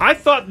up. I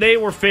thought they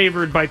were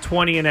favored by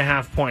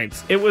 20.5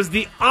 points. It was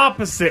the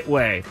opposite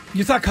way.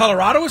 You thought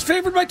Colorado was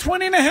favored by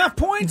 20.5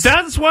 points?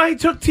 That's why I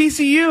took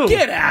TCU.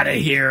 Get out of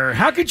here.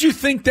 How could you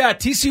think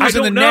that? TCU was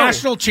in the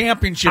national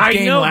championship game last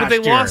year. I know, but they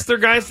lost their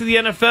guys to the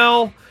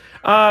NFL.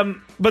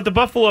 But the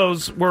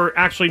Buffaloes were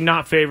actually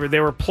not favored.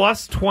 They were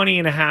plus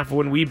 20.5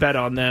 when we bet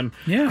on them.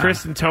 Yeah.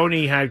 Chris and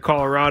Tony had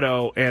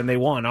Colorado, and they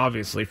won,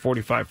 obviously,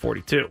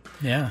 45-42.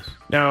 Yeah.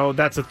 Now,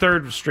 that's a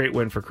third straight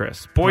win for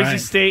Chris. Boise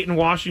State and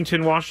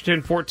Washington.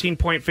 Washington,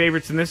 14-point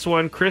favorites in this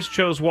one. Chris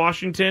chose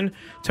Washington.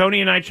 Tony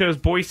and I chose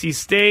Boise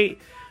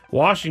State.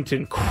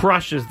 Washington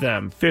crushes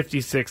them,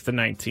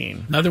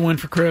 56-19. Another win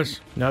for Chris.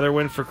 Another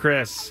win for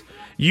Chris.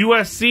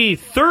 USC,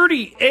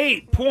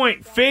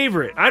 38-point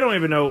favorite. I don't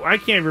even know. I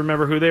can't even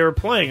remember who they were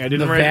playing. I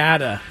didn't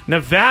Nevada.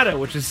 Nevada,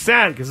 which is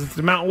sad because it's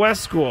the Mountain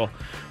West school.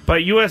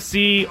 But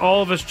USC,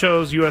 all of us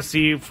chose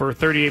USC for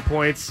 38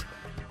 points,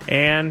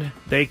 and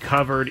they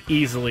covered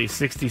easily,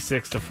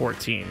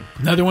 66-14.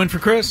 Another win for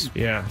Chris.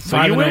 Yeah.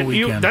 So you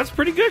win. That's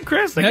pretty good,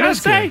 Chris. I gotta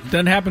say. Good.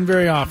 Doesn't happen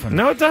very often.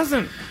 No, it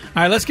doesn't.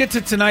 All right, let's get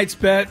to tonight's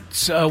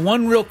bets.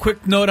 One real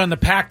quick note on the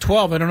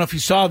Pac-12. I don't know if you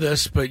saw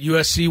this, but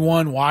USC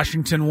won,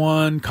 Washington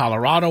won,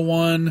 Colorado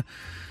won.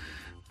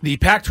 The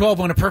Pac-12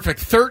 won a perfect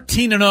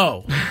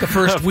 13-0 the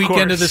first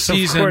weekend of the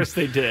season. Of course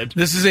they did.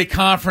 This is a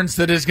conference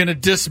that is going to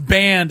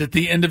disband at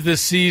the end of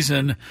this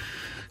season,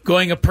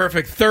 going a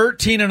perfect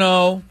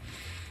 13-0.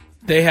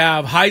 They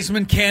have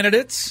Heisman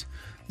candidates,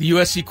 the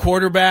USC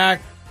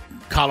quarterback,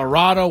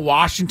 Colorado,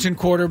 Washington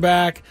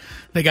quarterback.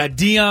 They got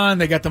Dion.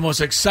 They got the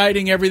most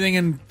exciting everything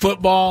in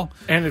football.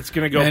 And it's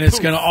going to go And it's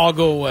going to all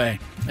go away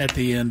at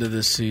the end of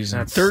this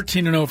season.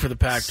 13-0 for the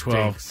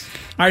Pac-12. Stinks.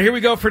 All right, here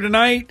we go for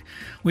tonight.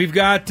 We've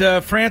got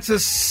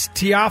Francis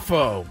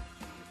Tiafoe.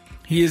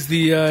 He is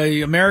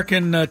the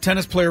American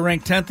tennis player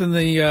ranked 10th in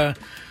the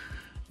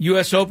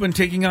U.S. Open,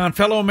 taking on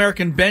fellow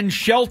American Ben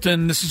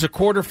Shelton. This is a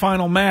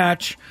quarterfinal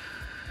match.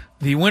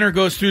 The winner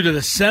goes through to the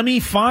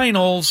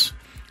semifinals.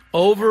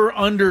 Over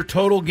under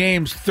total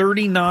games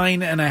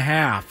 39.5.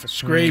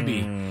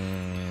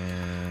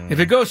 Skraby. If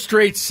it goes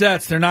straight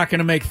sets, they're not going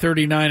to make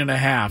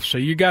 39.5. So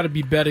you got to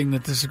be betting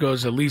that this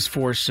goes at least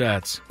 4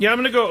 sets. Yeah, I'm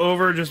going to go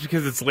over just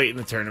because it's late in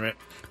the tournament.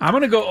 I'm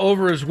going to go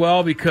over as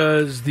well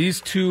because these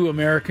two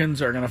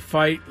Americans are going to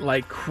fight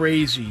like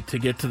crazy to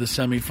get to the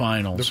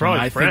semifinals. They're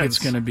probably and I friends. think it's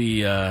going to be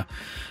 6-4,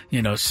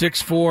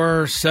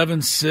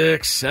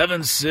 7-6,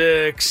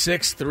 7-6,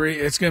 6-3.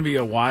 It's going to be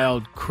a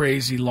wild,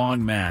 crazy,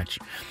 long match.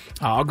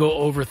 I'll go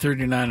over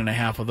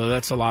 39.5, although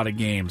that's a lot of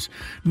games.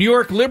 New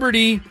York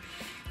Liberty,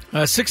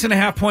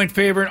 6.5-point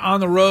favorite on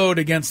the road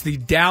against the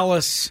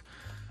Dallas.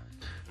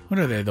 What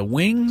are they? The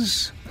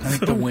Wings? I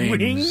think the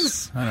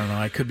Wings. I don't know.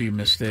 I could be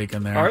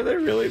mistaken there. Are they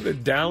really the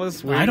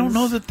Dallas Wings? I don't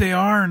know that they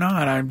are or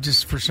not. I'm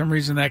just, for some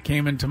reason, that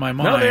came into my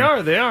mind. No, they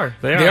are. They are.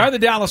 They are the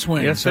Dallas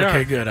Wings. Yes, they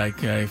okay, are. good.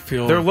 I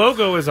feel their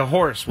logo is a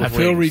horse with I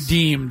feel wings.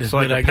 redeemed so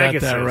like that I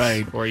got that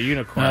right. Or a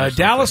unicorn. Or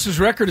Dallas's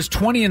record is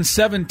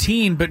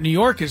 20-17, but New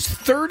York is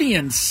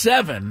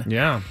 30-7.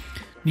 Yeah.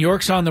 New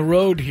York's on the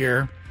road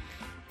here,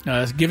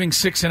 giving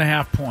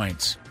 6.5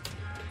 points.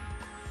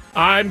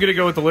 I'm going to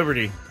go with the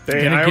Liberty.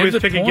 I always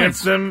pick points.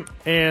 against them,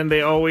 and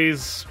they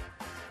always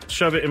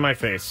shove it in my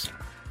face.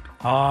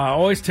 I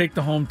always take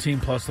the home team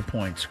plus the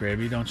points,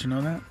 Skraby. Don't you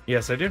know that?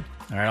 Yes, I do.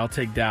 All right, I'll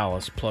take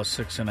Dallas plus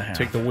 6.5.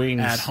 Take the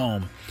Wings. At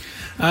home.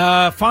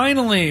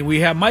 Finally, we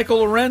have Michael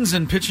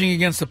Lorenzen pitching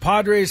against the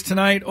Padres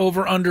tonight,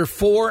 over under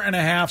 4.5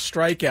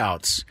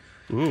 strikeouts.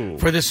 Ooh.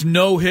 For this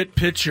no-hit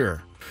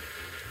pitcher.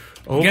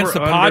 Against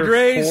the Over,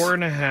 Padres,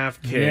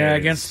 4.5 Ks. Yeah,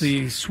 against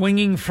the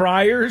swinging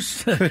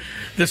Friars,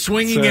 the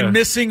swinging and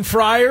missing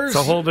Friars. It's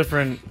a whole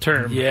different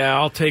term. Yeah,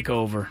 I'll take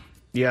over.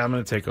 Yeah, I'm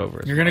going to take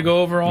over. You're going to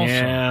go over also?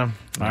 Yeah.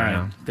 All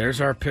right. There's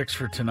our picks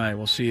for tonight.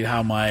 We'll see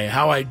how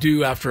I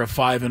do after a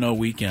 5-0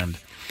 weekend.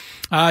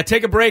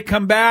 Take a break,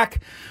 come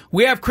back.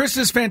 We have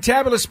Chris's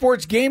Fantabulous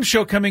Sports Game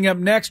Show coming up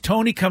next.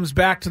 Tony comes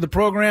back to the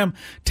program,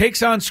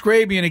 takes on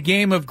Skraby in a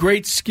game of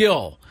great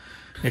skill.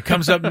 It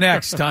comes up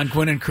next on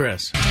Gwynn and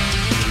Chris.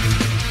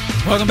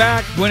 Welcome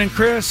back, Gwynn and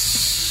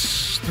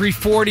Chris.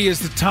 3:40 is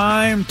the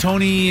time.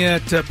 Tony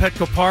at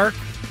Petco Park.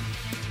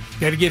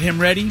 Got to get him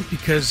ready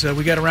because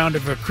we got a round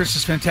of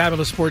Chris's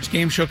Fantabulous Sports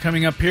Game Show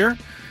coming up here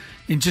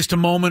in just a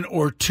moment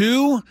or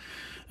two.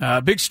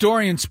 Big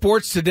story in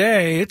sports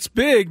today. It's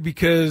big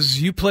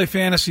because you play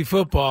fantasy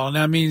football, and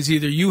that means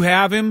either you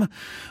have him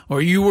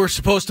or you were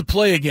supposed to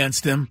play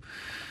against him.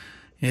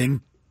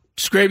 In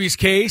Skraby's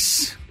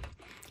case,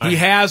 he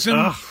has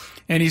him,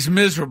 and he's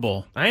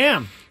miserable. I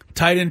am.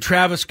 Tight end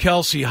Travis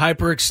Kelce,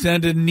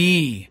 hyperextended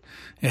knee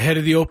ahead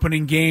of the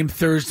opening game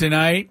Thursday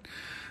night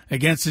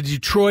against the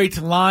Detroit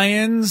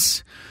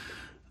Lions.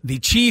 The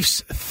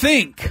Chiefs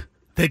think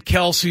that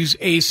Kelce's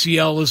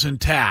ACL is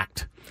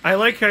intact. I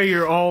like how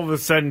you're all of a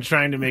sudden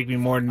trying to make me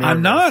more nervous.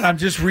 I'm not. I'm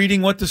just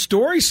reading what the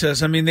story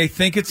says. I mean, they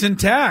think it's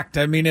intact.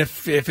 I mean,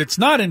 if it's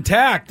not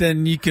intact,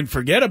 then you can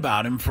forget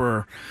about him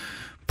for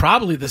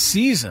probably the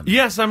season.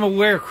 Yes, I'm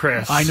aware,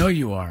 Chris. I know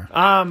you are.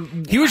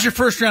 He was your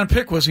first-round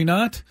pick, was he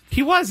not?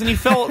 He was, and he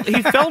fell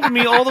to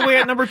me all the way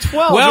at number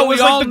 12. Well,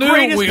 we all knew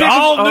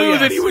yes.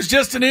 that he was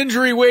just an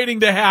injury waiting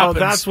to happen. Oh,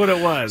 that's what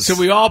it was. So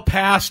we all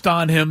passed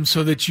on him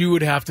so that you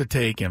would have to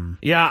take him.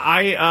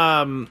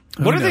 Yeah,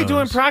 what are they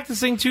doing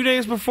practicing 2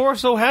 days before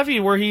so heavy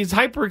where he's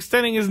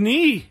hyperextending his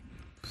knee?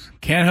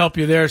 Can't help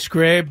you there,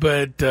 Skrabe,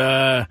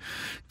 but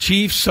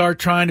Chiefs are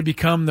trying to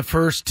become the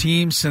first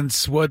team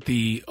since,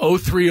 the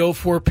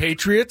 03-04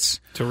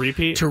 Patriots? To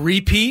repeat? To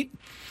repeat.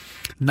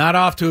 Not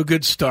off to a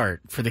good start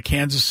for the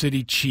Kansas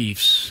City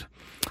Chiefs.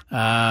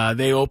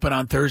 They open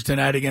on Thursday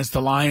night against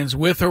the Lions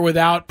with or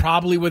without,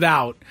 probably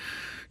without,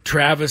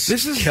 Travis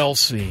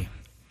Kelce.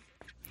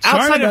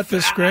 Sorry about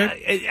this,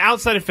 Skrabe.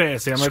 Outside of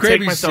fantasy. I'm going to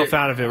take myself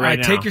out of it right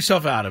now. Take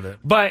yourself out of it.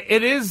 But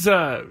it is...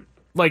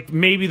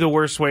 maybe the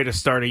worst way to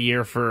start a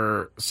year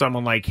for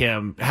someone like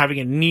him, having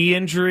a knee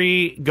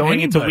injury going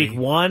into week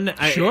one.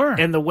 Sure.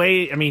 And the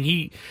way,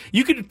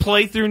 you could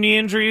play through knee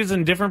injuries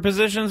in different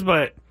positions,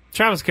 but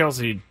Travis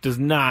Kelce does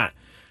not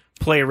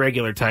play a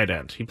regular tight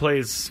end. He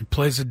plays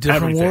a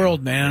different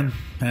world, man.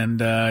 Yeah. And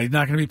he's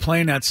not going to be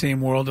playing that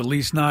same world, at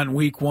least not in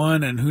week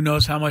one, and who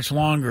knows how much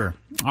longer.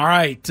 All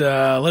right,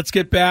 let's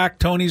get back.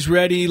 Tony's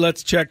ready.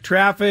 Let's check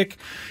traffic.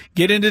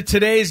 Get into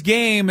today's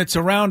game. It's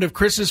a round of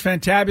Chris's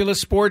Fantabulous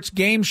Sports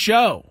Game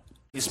Show.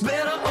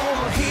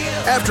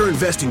 After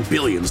investing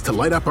billions to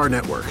light up our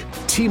network,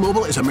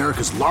 T-Mobile is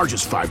America's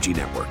largest 5G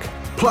network.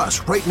 Plus,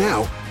 right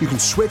now, you can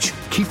switch,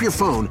 keep your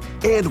phone,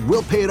 and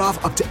we'll pay it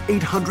off up to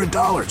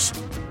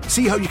 $800.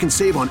 See how you can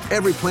save on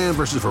every plan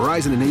versus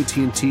Verizon and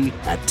AT&T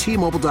at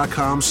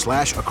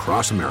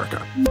T-Mobile.com/across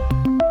America.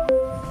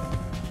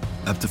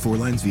 Up to 4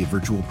 lines via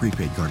virtual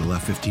prepaid card. Allow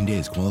 15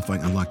 days.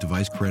 Qualifying unlocked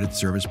device credit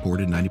service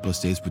ported 90+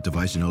 states with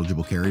device and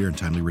eligible carrier and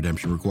timely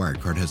redemption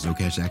required. Card has no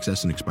cash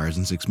access and expires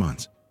in 6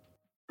 months.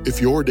 If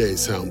your day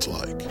sounds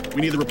like...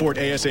 We need the report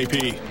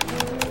ASAP.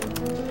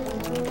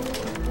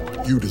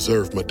 You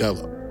deserve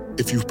Modelo.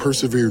 If you've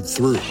persevered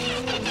through...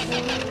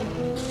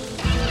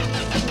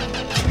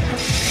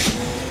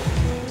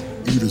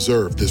 You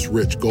deserve this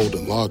rich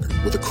golden lager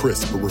with a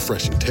crisp but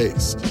refreshing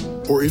taste.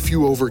 Or if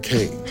you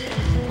overcame...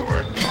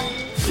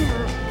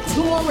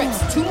 2 more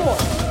reps, 2 more.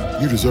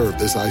 You deserve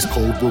this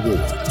ice-cold reward.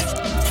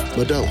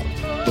 Modelo,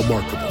 the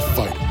Remarkable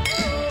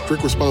Fighter.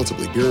 Drink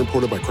responsibly. Beer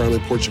imported by Crown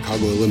Imports,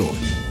 Chicago, Illinois.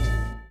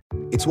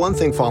 It's one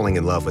thing falling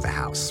in love with a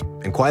house,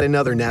 and quite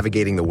another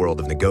navigating the world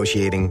of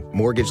negotiating,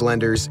 mortgage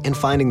lenders, and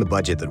finding the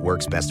budget that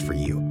works best for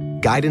you.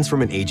 Guidance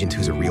from an agent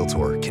who's a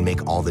Realtor can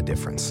make all the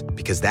difference,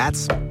 because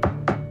that's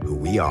who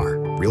we are.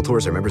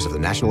 Realtors are members of the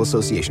National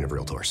Association of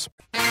Realtors.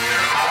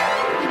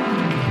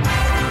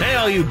 Hey,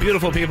 all you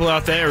beautiful people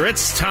out there,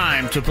 it's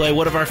time to play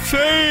one of our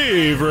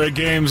favorite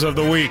games of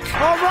the week.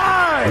 All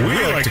right!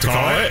 We like to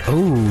call it...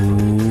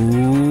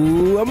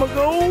 Ooh, I'm gonna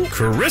go...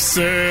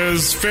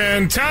 Chris's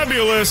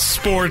Fantabulous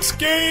Sports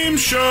Game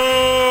Show!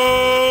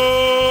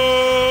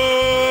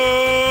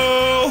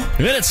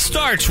 And it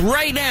starts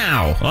right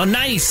now on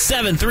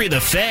 97.3 The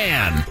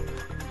Fan.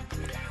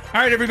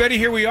 All right, everybody,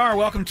 here we are.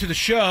 Welcome to the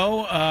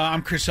show.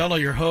 I'm Chris Ello,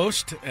 your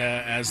host,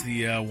 as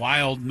the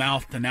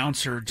wild-mouthed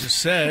announcer just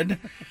said.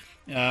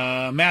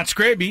 Matt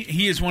Skraby,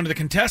 he is one of the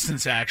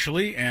contestants,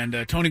 actually,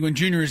 and Tony Gwynn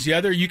Jr. is the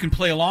other. You can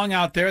play along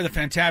out there, the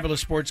Fantabulous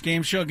Sports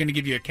Game Show. I'm going to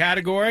give you a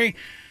category.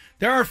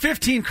 There are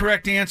 15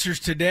 correct answers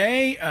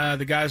today.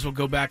 The guys will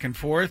go back and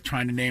forth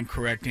trying to name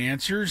correct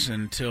answers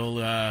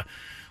until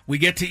we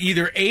get to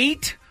either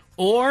 8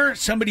 or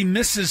somebody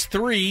misses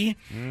 3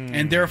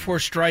 and therefore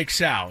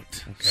strikes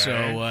out. Okay.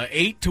 So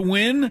 8 to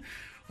win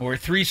or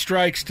 3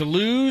 strikes to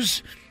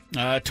lose.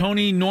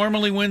 Tony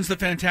normally wins the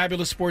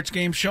Fantabulous Sports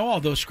Game Show,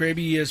 although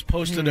Skraby has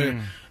posted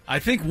I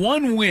think,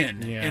 one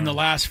win in the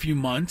last few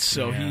months,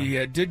 so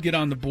he did get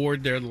on the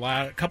board there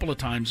a couple of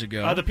times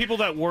ago. The people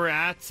that were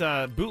at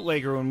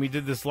Bootlegger when we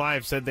did this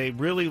live said they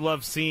really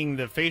loved seeing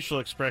the facial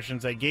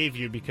expressions I gave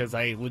you because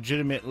I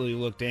legitimately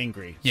looked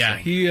angry. Yeah,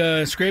 so.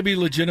 Skraby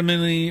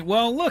legitimately.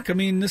 Well, look, I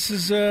mean, this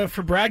is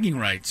for bragging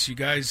rights. You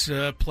guys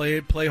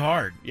play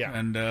hard. Yeah,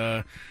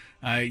 and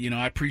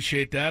I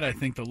appreciate that. I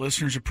think the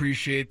listeners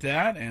appreciate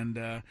that,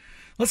 and.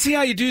 Let's see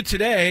how you do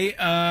today.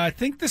 I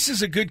think this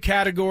is a good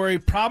category,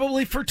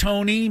 probably for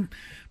Tony,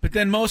 but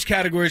then most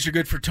categories are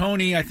good for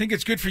Tony. I think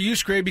it's good for you,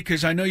 Skraby,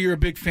 because I know you're a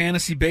big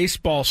fantasy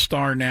baseball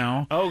star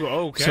now. Oh,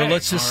 okay. So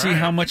let's just see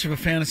how much of a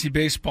fantasy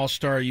baseball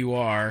star you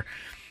are.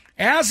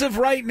 As of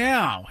right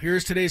now,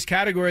 here's today's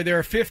category. There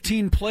are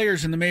 15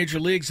 players in the major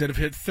leagues that have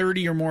hit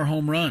 30 or more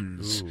home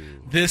runs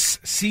this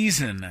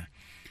season.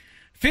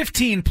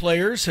 15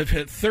 players have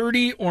hit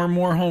 30 or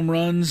more home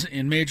runs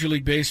in Major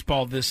League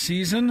Baseball this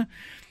season.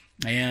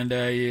 And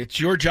it's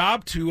your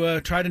job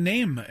to try to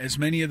name as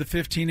many of the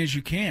 15 as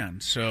you can.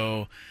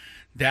 So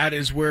that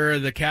is where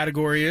the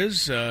category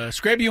is.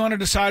 Skraby, you want to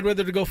decide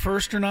whether to go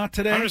first or not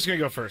today? I'm just going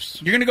to go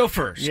first. You're going to go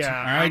first? Yeah.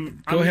 All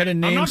right, go ahead and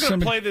name some. I'm not going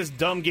to play this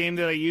dumb game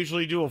that I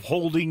usually do of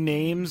holding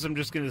names. I'm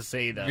just going to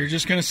say them. You're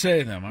just going to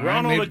say them. All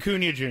Ronald right,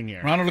 Acuna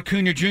Jr. Ronald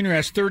Acuna Jr.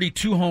 has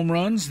 32 home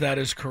runs. That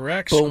is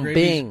correct. Boom,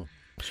 bing.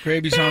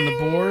 Skraby's on the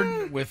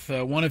board with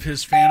one of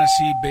his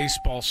fantasy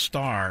baseball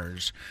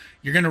stars.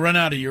 You're going to run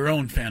out of your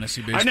own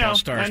fantasy baseball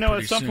stars. I know.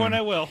 At some soon. point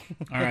I will.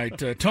 All right,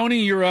 Tony,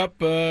 you're up.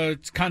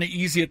 It's kind of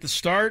easy at the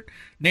start.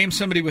 Name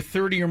somebody with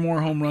 30 or more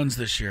home runs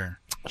this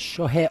year.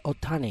 Shohei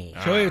Ohtani.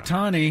 Shohei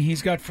Ohtani,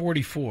 he's got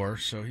 44,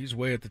 so he's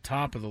way at the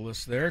top of the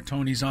list there.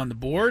 Tony's on the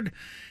board.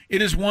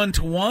 It is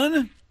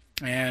 1-1.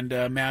 And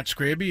Matt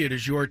Skraby, it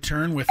is your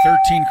turn with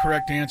 13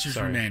 correct answers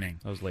remaining.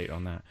 I was late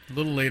on that. A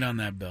little late on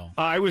that, Bill.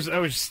 I was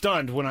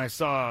stunned when I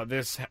saw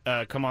this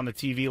come on the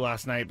TV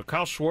last night, but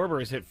Kyle Schwarber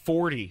has hit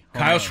 40.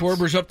 Kyle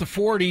Schwarber's up to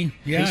 40.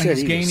 Yeah, he said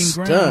he's gaining was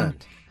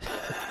ground.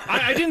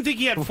 I didn't think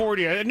he had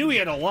 40. I knew he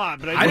had a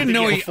lot, but I didn't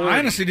know he. I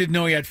honestly didn't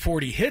know he had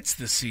 40 hits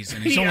this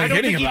season. He's only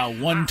hitting about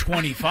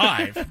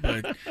 125,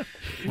 but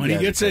when he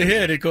gets a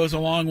hit, it goes a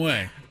long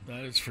way.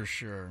 That is for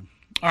sure.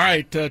 All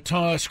right,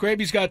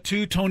 Skraby's got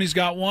 2, Tony's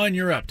got 1.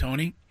 You're up,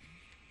 Tony.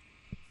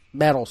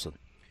 Matt Olson.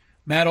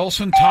 Matt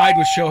Olson tied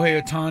with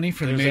Shohei Ohtani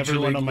for the Major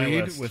League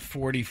lead list. with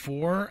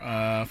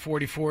 44.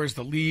 44 is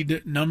the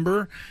lead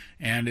number,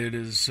 and it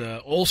is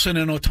Olson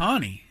and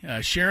Ohtani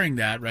sharing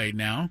that right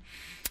now.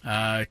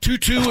 2-2 is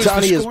the score.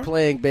 Ohtani is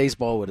playing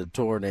baseball with a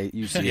torn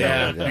UCL.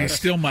 Yeah, he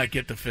still might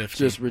get the 50.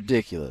 Just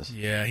ridiculous.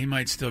 Yeah, he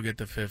might still get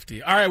the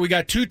 50. All right, we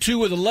got 2-2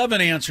 with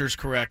 11 answers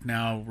correct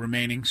now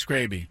remaining.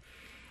 Skraby.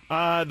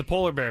 The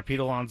polar bear,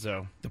 Pete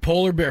Alonso. The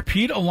polar bear,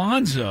 Pete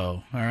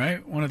Alonso. All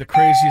right, one of the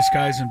craziest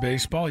guys in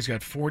baseball. He's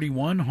got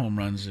 41 home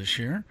runs this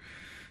year.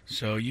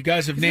 So you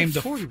guys have named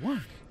the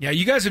 41. Yeah,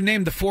 you guys have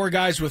named the 4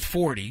 guys with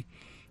 40.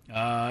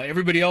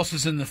 Everybody else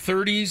is in the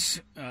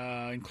 30s,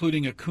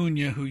 including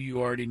Acuna, who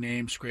you already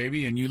named,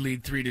 Skraby, and you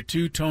lead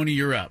 3-2. Tony,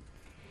 you're up.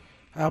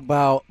 How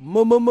about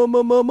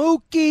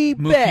Mookie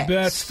Betts? Mookie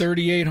Betts,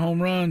 38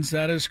 home runs.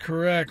 That is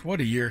correct. What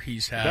a year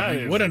he's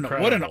had. What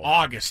an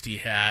August he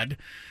had.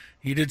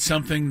 He did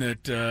something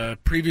that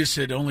previous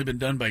had only been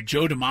done by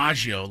Joe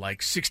DiMaggio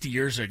like 60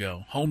 years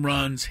ago. Home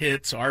runs,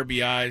 hits,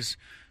 RBIs,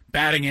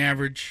 batting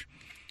average.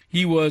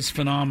 He was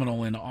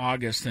phenomenal in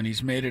August, and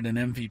he's made it an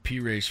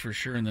MVP race for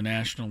sure in the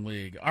National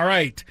League. All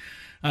right.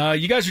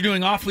 You guys are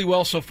doing awfully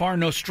well so far.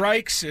 No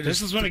strikes.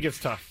 This is when it gets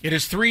tough. It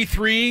is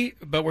 3-3,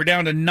 but we're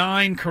down to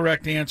 9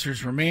 correct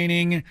answers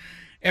remaining.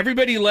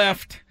 Everybody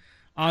left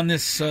on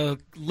this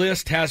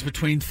list has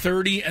between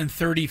 30 and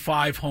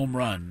 35 home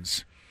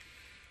runs.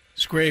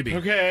 Skraby,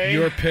 okay.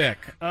 Your pick.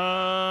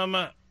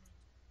 How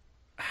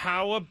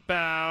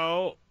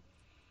about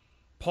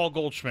Paul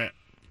Goldschmidt?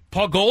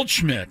 Paul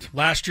Goldschmidt,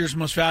 last year's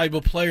most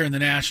valuable player in the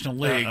National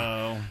League.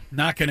 Uh-oh.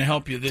 Not going to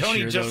help you this Tony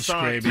year, just though,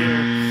 saw it, Skraby.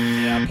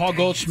 too. Yeah, Paul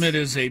Goldschmidt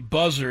is a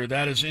buzzer.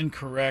 That is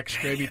incorrect.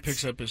 Skraby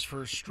picks up his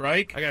first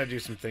strike. I got to do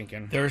some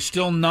thinking. There are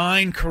still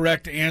 9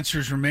 correct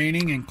answers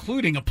remaining,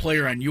 including a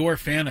player on your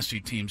fantasy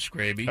team,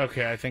 Skraby.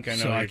 Okay, I think I know.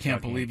 So I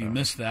can't believe you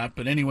missed that.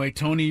 But anyway,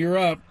 Tony, you're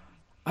up.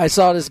 I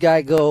saw this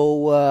guy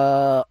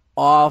go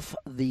off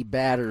the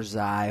batter's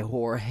eye,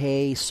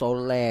 Jorge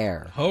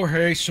Soler.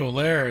 Jorge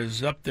Soler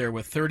is up there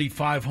with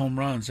 35 home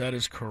runs. That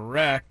is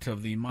correct,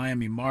 of the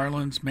Miami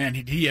Marlins. Man,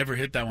 did he ever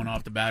hit that one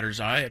off the batter's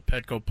eye at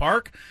Petco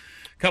Park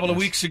a couple of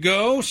weeks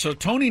ago. So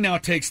Tony now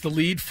takes the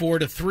lead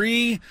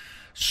 4-3.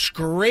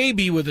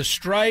 Skraby with a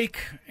strike,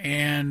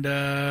 and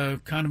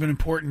kind of an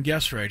important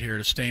guess right here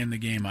to stay in the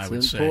game, I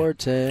would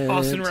say.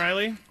 Austin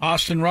Riley?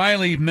 Austin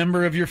Riley,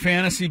 member of your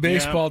fantasy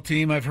baseball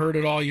team. I've heard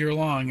it all year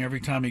long,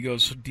 every time he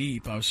goes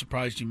deep. I was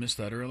surprised you missed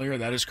that earlier.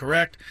 That is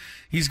correct.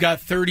 He's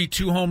got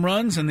 32 home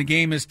runs, and the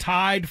game is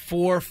tied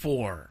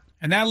 4-4.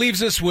 And that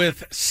leaves us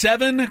with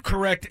 7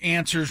 correct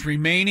answers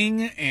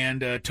remaining.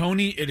 And,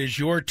 Tony, it is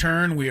your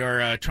turn. We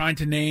are trying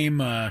to name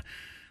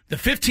the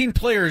 15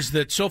 players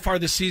that so far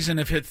this season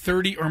have hit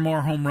 30 or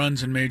more home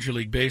runs in Major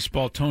League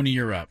Baseball. Tony,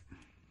 you're up.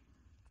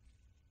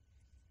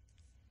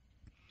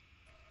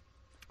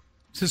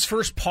 It's his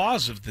first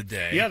pause of the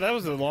day. Yeah, that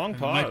was a long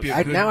pause. Might be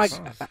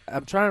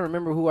I'm trying to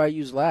remember who I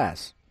used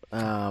last.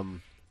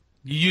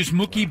 You used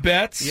Mookie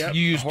Betts. Yep.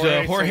 You used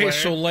Jorge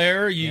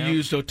Soler. You Yep.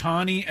 used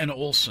Ohtani and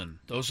Olsen.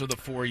 Those are the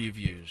 4 you've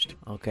used.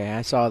 Okay,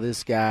 I saw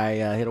this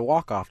guy hit a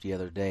walk-off the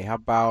other day. How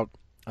about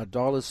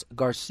Adolis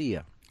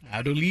Garcia?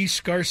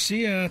 Adolis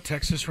Garcia,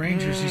 Texas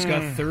Rangers. He's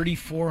got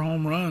 34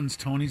 home runs.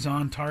 Tony's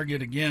on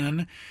target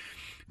again.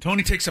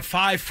 Tony takes a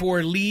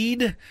 5-4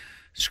 lead.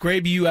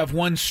 Skraby, you have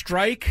 1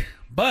 strike,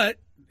 but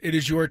it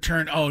is your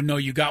turn. Oh, no,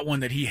 you got one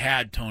that he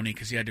had, Tony,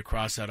 because he had to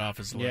cross that off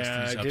his list.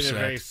 Yeah, He's I did upset. it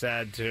very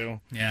sad,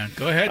 too. Yeah,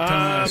 go ahead,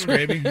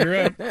 Skraby.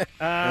 You're up.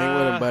 Hang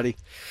with him, buddy.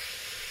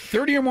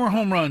 30 or more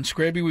home runs,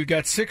 Skraby. We've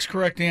got 6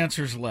 correct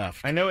answers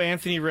left. I know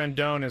Anthony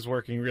Rendon is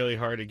working really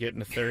hard to get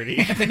into 30.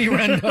 Anthony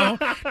Rendon?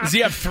 Does he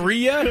have 3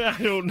 yet? I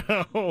don't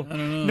know.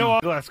 No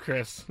glass,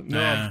 Chris.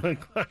 No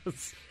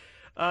glass.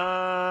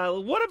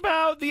 What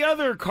about the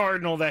other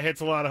Cardinal that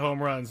hits a lot of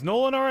home runs?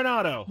 Nolan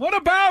Arenado. What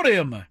about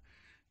him?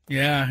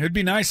 Yeah, it'd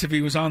be nice if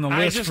he was on the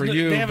list for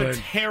you. They have a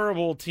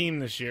terrible team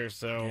this year,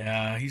 so...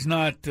 Yeah, he's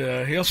not...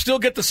 he'll still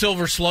get the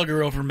Silver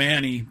Slugger over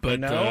Manny, but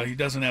he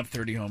doesn't have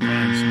 30 home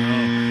runs. No.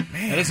 Man.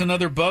 That is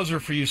another buzzer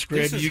for you, Skraby.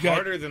 This is you got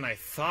harder than I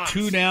thought.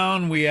 2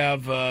 down. We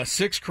have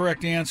 6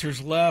 correct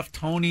answers left.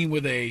 Tony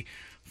with a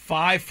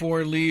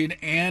 5-4 lead,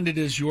 and it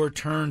is your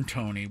turn,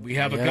 Tony. We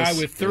have a guy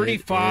with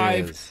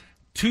 35,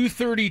 2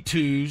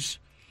 32s,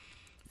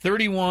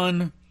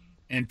 31,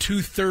 and 2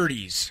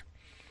 30s.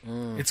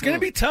 It's going to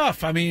be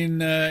tough. I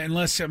mean,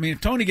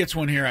 if Tony gets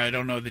one here, I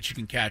don't know that you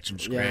can catch him,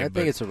 Skraby. Yeah, I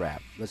think it's a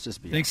wrap. Let's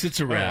just be honest. Thinks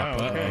it's a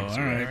wrap. Okay. All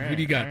right. Who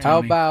do you got,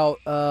 How Tony? about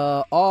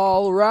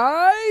All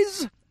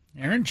Rise?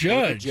 Aaron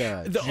Judge.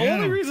 The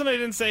only reason I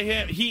didn't say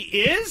him,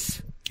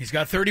 he's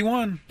got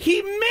 31.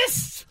 He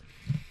missed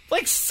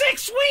like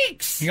 6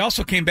 weeks. He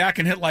also came back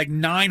and hit like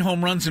 9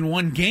 home runs in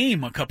 1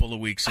 game a couple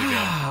of weeks ago.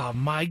 Oh,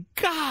 my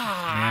God.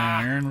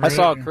 Yeah, Aaron I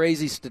saw a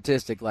crazy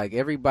statistic. Like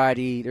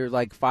everybody, there's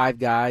like 5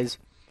 guys.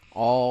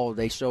 All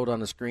they showed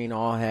on the screen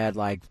all had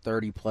like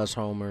 30-plus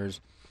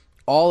homers.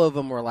 All of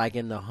them were like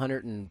in the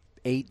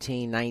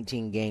 118,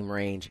 19 game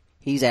range.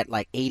 He's at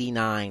like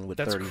 89 with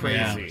 30 crazy.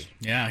 homers.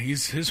 Yeah,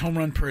 his home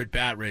run per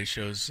at-bat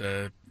ratio's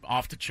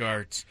off the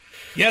charts.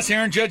 Yes,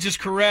 Aaron Judge is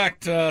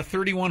correct.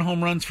 31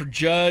 home runs for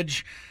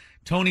Judge.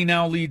 Tony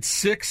now leads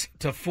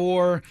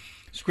 6-4.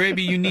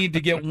 Skraby, you need to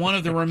get one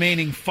of the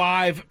remaining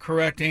 5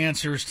 correct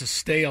answers to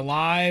stay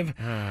alive.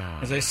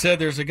 As I said,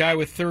 there's a guy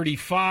with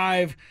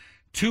 35,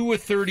 2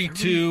 with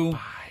 32,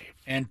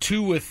 and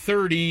 2 with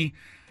 30.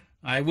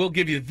 I will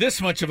give you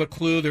this much of a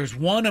clue. There's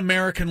 1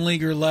 American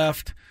leaguer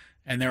left,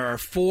 and there are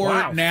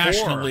 4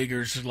 National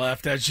Leaguers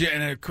left. As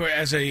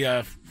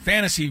a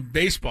fantasy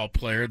baseball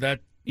player,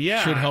 that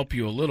should help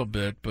you a little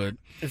bit, but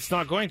it's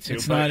not going to.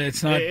 It's not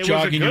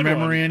jogging your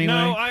memory anyway.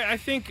 No, I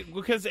think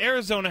because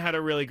Arizona had a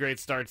really great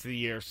start to the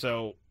year,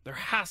 so there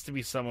has to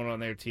be someone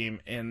on their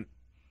team, and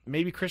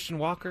maybe Christian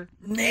Walker?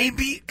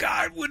 Maybe.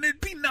 God, wouldn't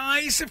it be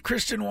nice if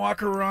Christian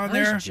Walker were on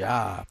there? Nice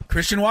job.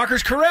 Christian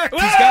Walker's correct.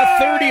 He's got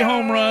 30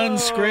 home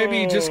runs.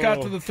 Skraby just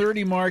got to the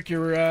 30 mark.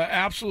 You're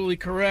absolutely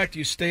correct.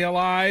 You stay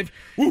alive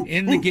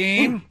in the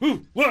game.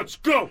 Let's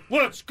go.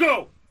 Let's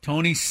go.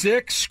 Tony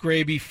 6,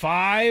 Skraby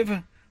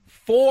 5.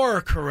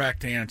 4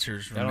 correct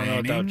answers remaining. I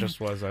don't know what that just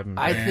was.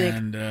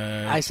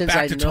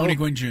 Back to Tony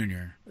Gwynn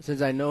Jr.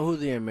 Since I know who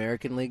the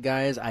American League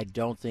guy is, I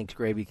don't think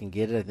Skraby can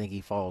get it. I think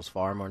he follows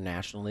far more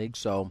National League.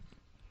 So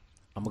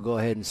I'm going to go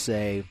ahead and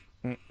say,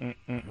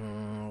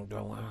 how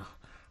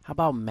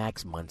about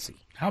Max Muncy?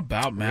 How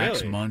about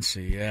Max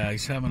Muncy? Yeah,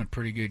 he's having a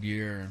pretty good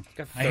year.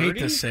 I hate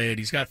to say it.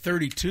 He's got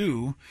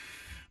 32.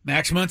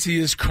 Max Muncy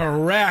is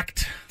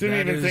correct.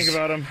 Didn't even think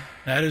about him.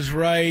 That is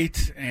right.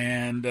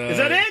 And is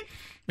that it?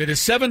 It is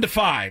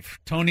 7-5.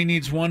 Tony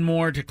needs 1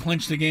 more to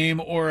clinch the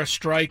game, or a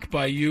strike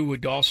by you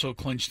would also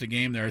clinch the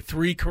game. There are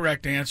 3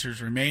 correct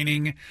answers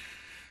remaining.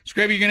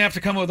 Skraby, you're going to have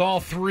to come with all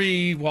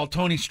 3 while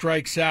Tony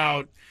strikes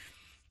out.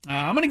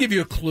 I'm going to give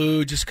you a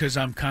clue just because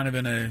I'm kind of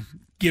in a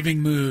giving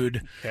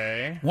mood.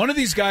 Okay. One of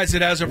these guys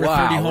that has over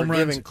 30 home we're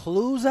runs. Giving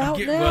clues out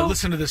now? Well,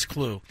 listen to this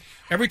clue.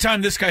 Every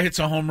time this guy hits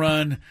a home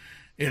run,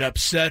 it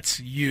upsets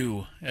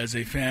you as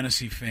a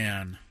fantasy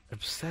fan.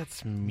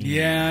 Upsets me?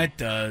 Yeah, it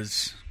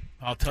does.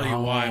 I'll tell you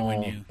why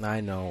when you...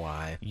 I know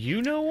why.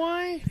 You know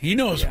why? He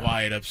knows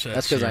why it upsets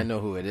That's because you. I know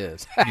who it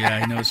is. Yeah,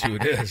 he knows who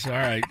it is. All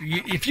right.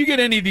 If you get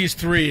any of these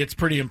 3, it's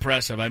pretty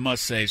impressive, I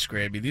must say,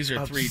 Skraby. These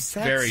are 3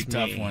 very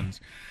tough ones.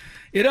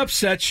 It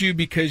upsets you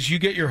because you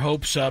get your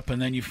hopes up,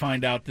 and then you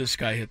find out this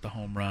guy hit the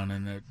home run,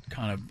 and it's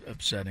kind of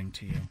upsetting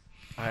to you.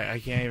 I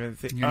can't even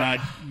think.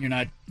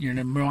 Your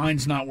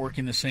mind's not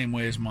working the same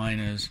way as mine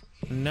is.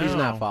 No. He's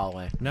not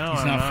following. No,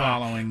 he's not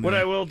following. What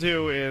I will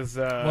do is...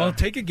 well,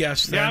 take a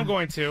guess then. Yeah, I'm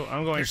going to.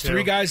 There's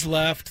 3 guys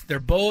left.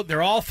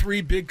 They're all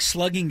 3 big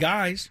slugging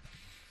guys.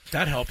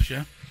 That helps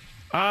you.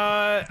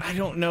 I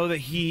don't know that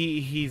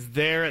he's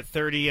there at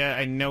 30 yet.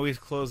 I know he's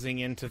closing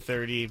into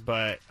 30,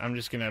 but I'm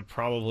just going to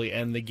probably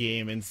end the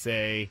game and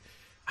say,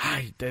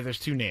 there's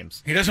 2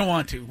 names. He doesn't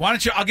want to. Why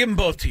don't you... I'll give them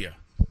both to you.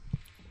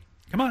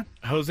 Come on.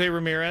 Jose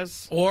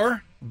Ramirez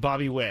or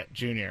Bobby Witt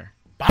Jr.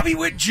 Bobby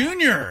Witt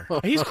Jr.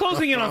 He's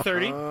closing in on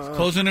 30. He's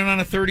closing in on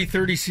a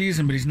 30-30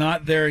 season, but he's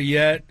not there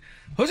yet.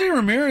 Jose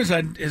Ramirez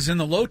is in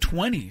the low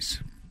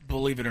 20s,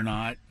 believe it or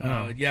not.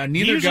 Yeah,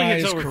 neither guy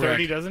is over correct.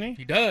 30, doesn't he?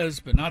 He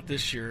does, but not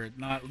this year.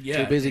 Not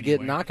yet. Too busy anyway.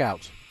 getting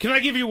knockouts. Can I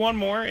give you one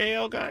more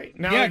AL guy?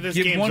 Now Yeah, that this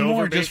give game's one over,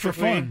 more just for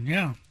basically? fun.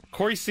 Yeah.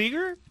 Corey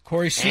Seager?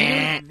 Corey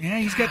Seager? Yeah,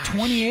 he's got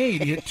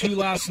 28. He hit 2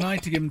 last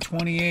night to give him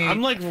 28.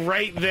 I'm like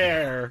right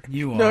there.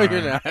 You are. No,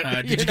 you're not.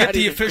 Did you get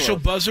the official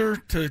buzzer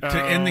to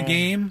end the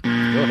game?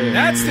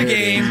 That's the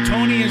game.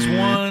 Tony has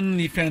won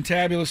the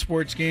Fantabulous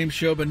Sports Game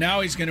Show, but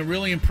now he's going to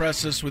really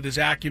impress us with his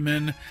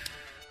acumen.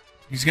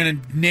 He's going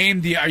to name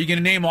Are you going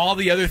to name all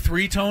the other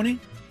 3, Tony?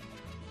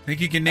 Think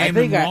you can name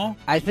them all?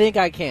 I think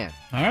I can.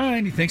 All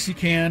right, he thinks he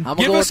can.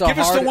 Give us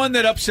the one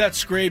that upset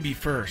Skraby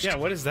first. Yeah,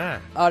 what is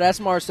that? Oh, that's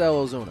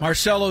Marcell Ozuna.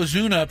 Marcell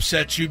Ozuna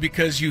upsets you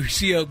because you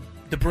see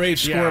the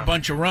Braves score a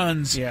bunch of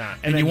runs,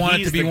 and you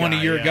want it to be one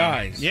of your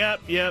guys.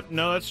 Yep.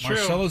 No, that's true.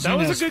 Marcell Ozuna That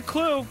was a good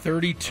clue.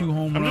 32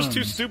 home I'm runs. just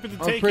too stupid to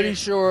take it. I'm pretty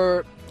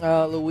sure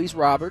Luis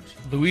Roberts.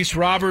 Luis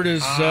Robert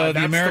is the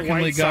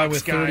American League guy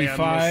with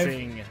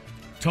 35.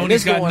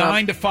 Tony's got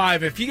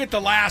 9-5. If you get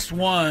the last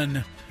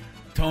one,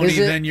 Tony,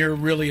 then you're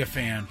really a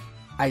fan.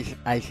 I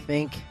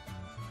think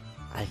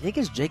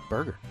it's Jake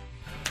Berger.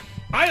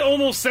 I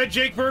almost said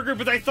Jake Berger,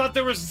 but I thought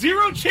there was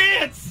 0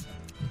 chance.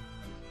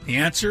 The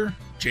answer,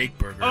 Jake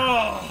Berger.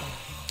 Oh.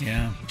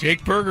 Yeah,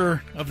 Jake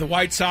Berger of the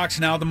White Sox,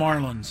 now the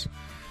Marlins.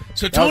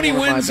 So Tony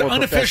wins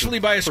unofficially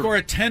by a score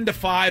of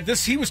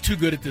 10-5. He was too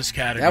good at this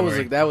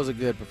category. That was a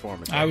good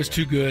performance. I was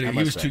too good. He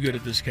was too good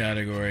at this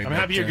category. I'm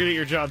happy you're good at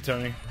your job,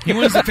 Tony. He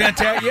wins the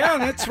fantastic. Yeah,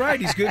 that's right.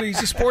 He's good.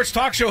 He's a sports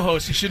talk show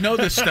host. He should know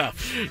this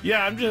stuff.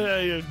 Yeah, I'm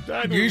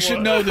just. You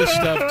should know this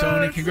stuff,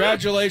 Tony.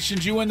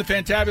 Congratulations. You win the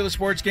Fantabulous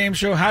Sports Game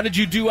Show. How did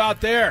you do out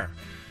there?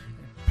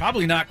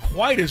 Probably not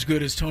quite as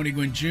good as Tony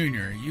Gwynn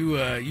Jr.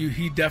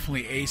 He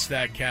definitely aced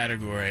that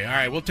category. All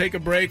right, we'll take a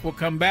break. We'll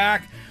come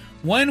back.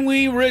 When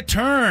we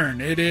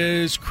return, it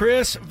is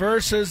Chris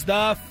versus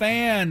the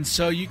fans.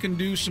 So you can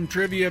do some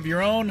trivia of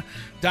your own.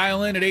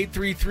 Dial in at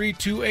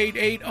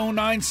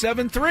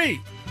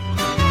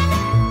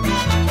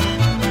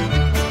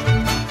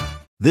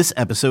 833-288-0973. This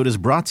episode is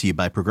brought to you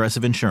by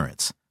Progressive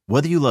Insurance.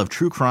 Whether you love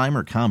true crime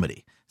or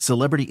comedy,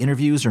 celebrity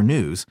interviews or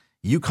news,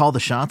 you call the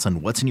shots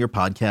on what's in your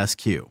podcast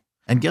queue.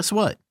 And guess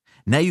what?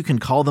 Now you can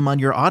call them on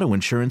your auto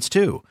insurance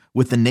too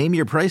with the Name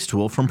Your Price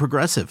tool from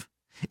Progressive.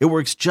 It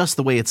works just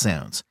the way it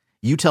sounds.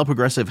 You tell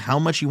Progressive how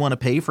much you want to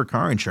pay for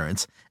car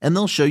insurance, and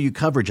they'll show you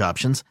coverage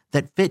options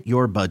that fit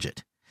your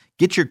budget.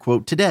 Get your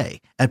quote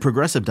today at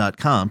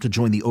Progressive.com to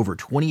join the over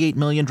 28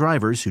 million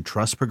drivers who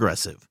trust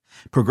Progressive.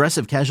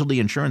 Progressive Casualty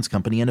Insurance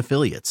Company and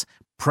Affiliates.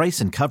 Price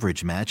and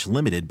coverage match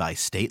limited by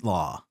state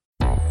law.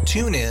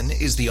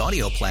 TuneIn is the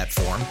audio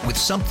platform with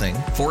something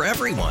for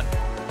everyone.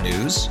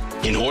 News.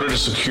 In order to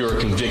secure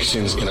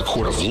convictions in a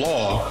court of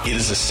law, it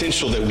is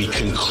essential that we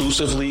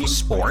conclusively.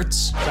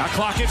 Sports. Shot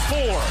clock at 4.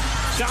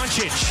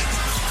 Doncic.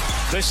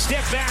 The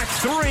step back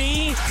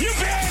 3. You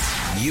bet.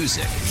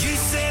 Music. You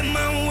set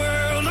my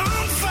world on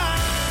fire.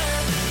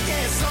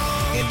 Yes,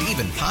 and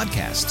even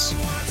podcasts.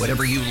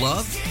 Whatever you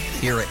love,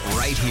 hear it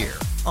right here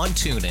on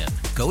TuneIn.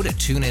 Go to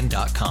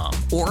TuneIn.com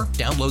or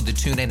download the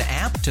TuneIn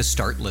app to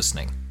start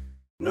listening.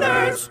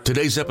 Nerds.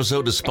 Today's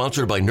episode is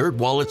sponsored by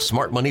NerdWallet's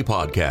Smart Money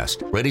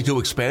Podcast. Ready to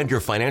expand your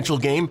financial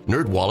game?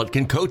 NerdWallet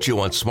can coach you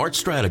on smart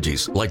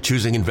strategies like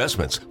choosing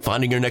investments,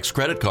 finding your next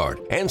credit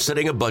card, and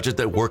setting a budget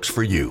that works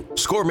for you.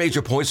 Score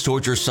major points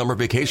towards your summer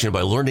vacation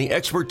by learning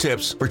expert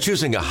tips for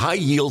choosing a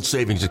high-yield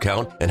savings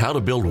account and how to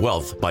build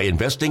wealth by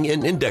investing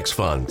in index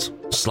funds.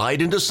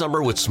 Slide into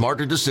summer with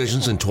smarter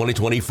decisions in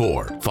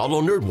 2024.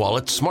 Follow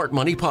NerdWallet's Smart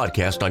Money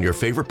Podcast on your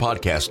favorite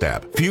podcast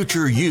app.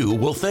 Future you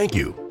will thank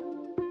you.